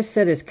see Chris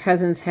said his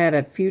cousins had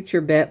a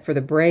future bet for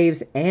the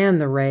Braves and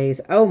the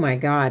Rays. Oh my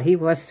God, he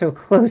was so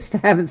close to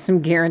having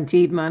some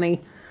guaranteed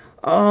money.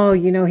 Oh,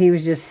 you know, he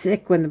was just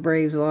sick when the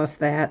Braves lost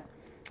that.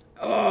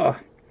 Oh.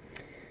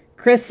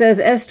 Chris says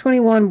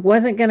S21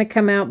 wasn't going to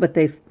come out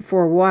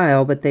for a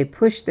while, but they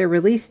pushed their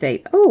release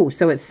date. Oh,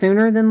 so it's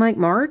sooner than like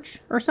March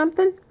or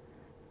something?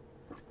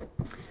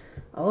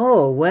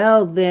 Oh,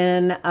 well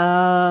then,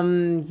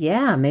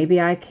 yeah, maybe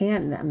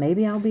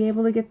I'll be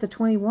able to get the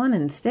 21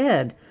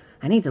 instead.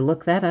 I need to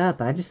look that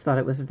up. I just thought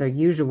it was the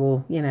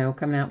usual, you know,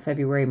 coming out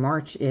February,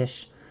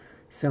 March-ish.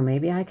 So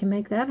maybe I can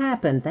make that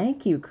happen.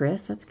 Thank you,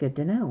 Chris. That's good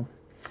to know.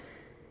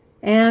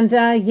 And,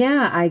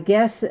 yeah, I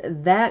guess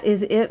that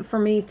is it for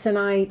me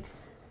tonight.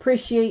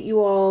 Appreciate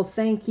you all.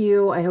 Thank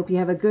you. I hope you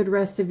have a good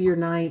rest of your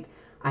night.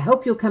 I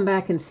hope you'll come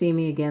back and see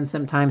me again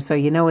sometime, so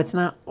you know it's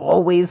not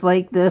always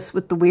like this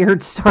with the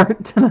weird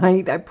start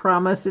tonight. I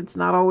promise it's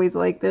not always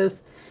like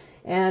this.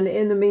 And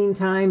in the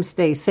meantime,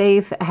 stay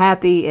safe,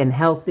 happy, and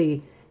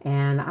healthy.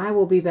 And I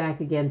will be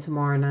back again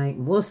tomorrow night.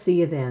 We'll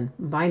see you then.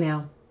 Bye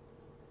now.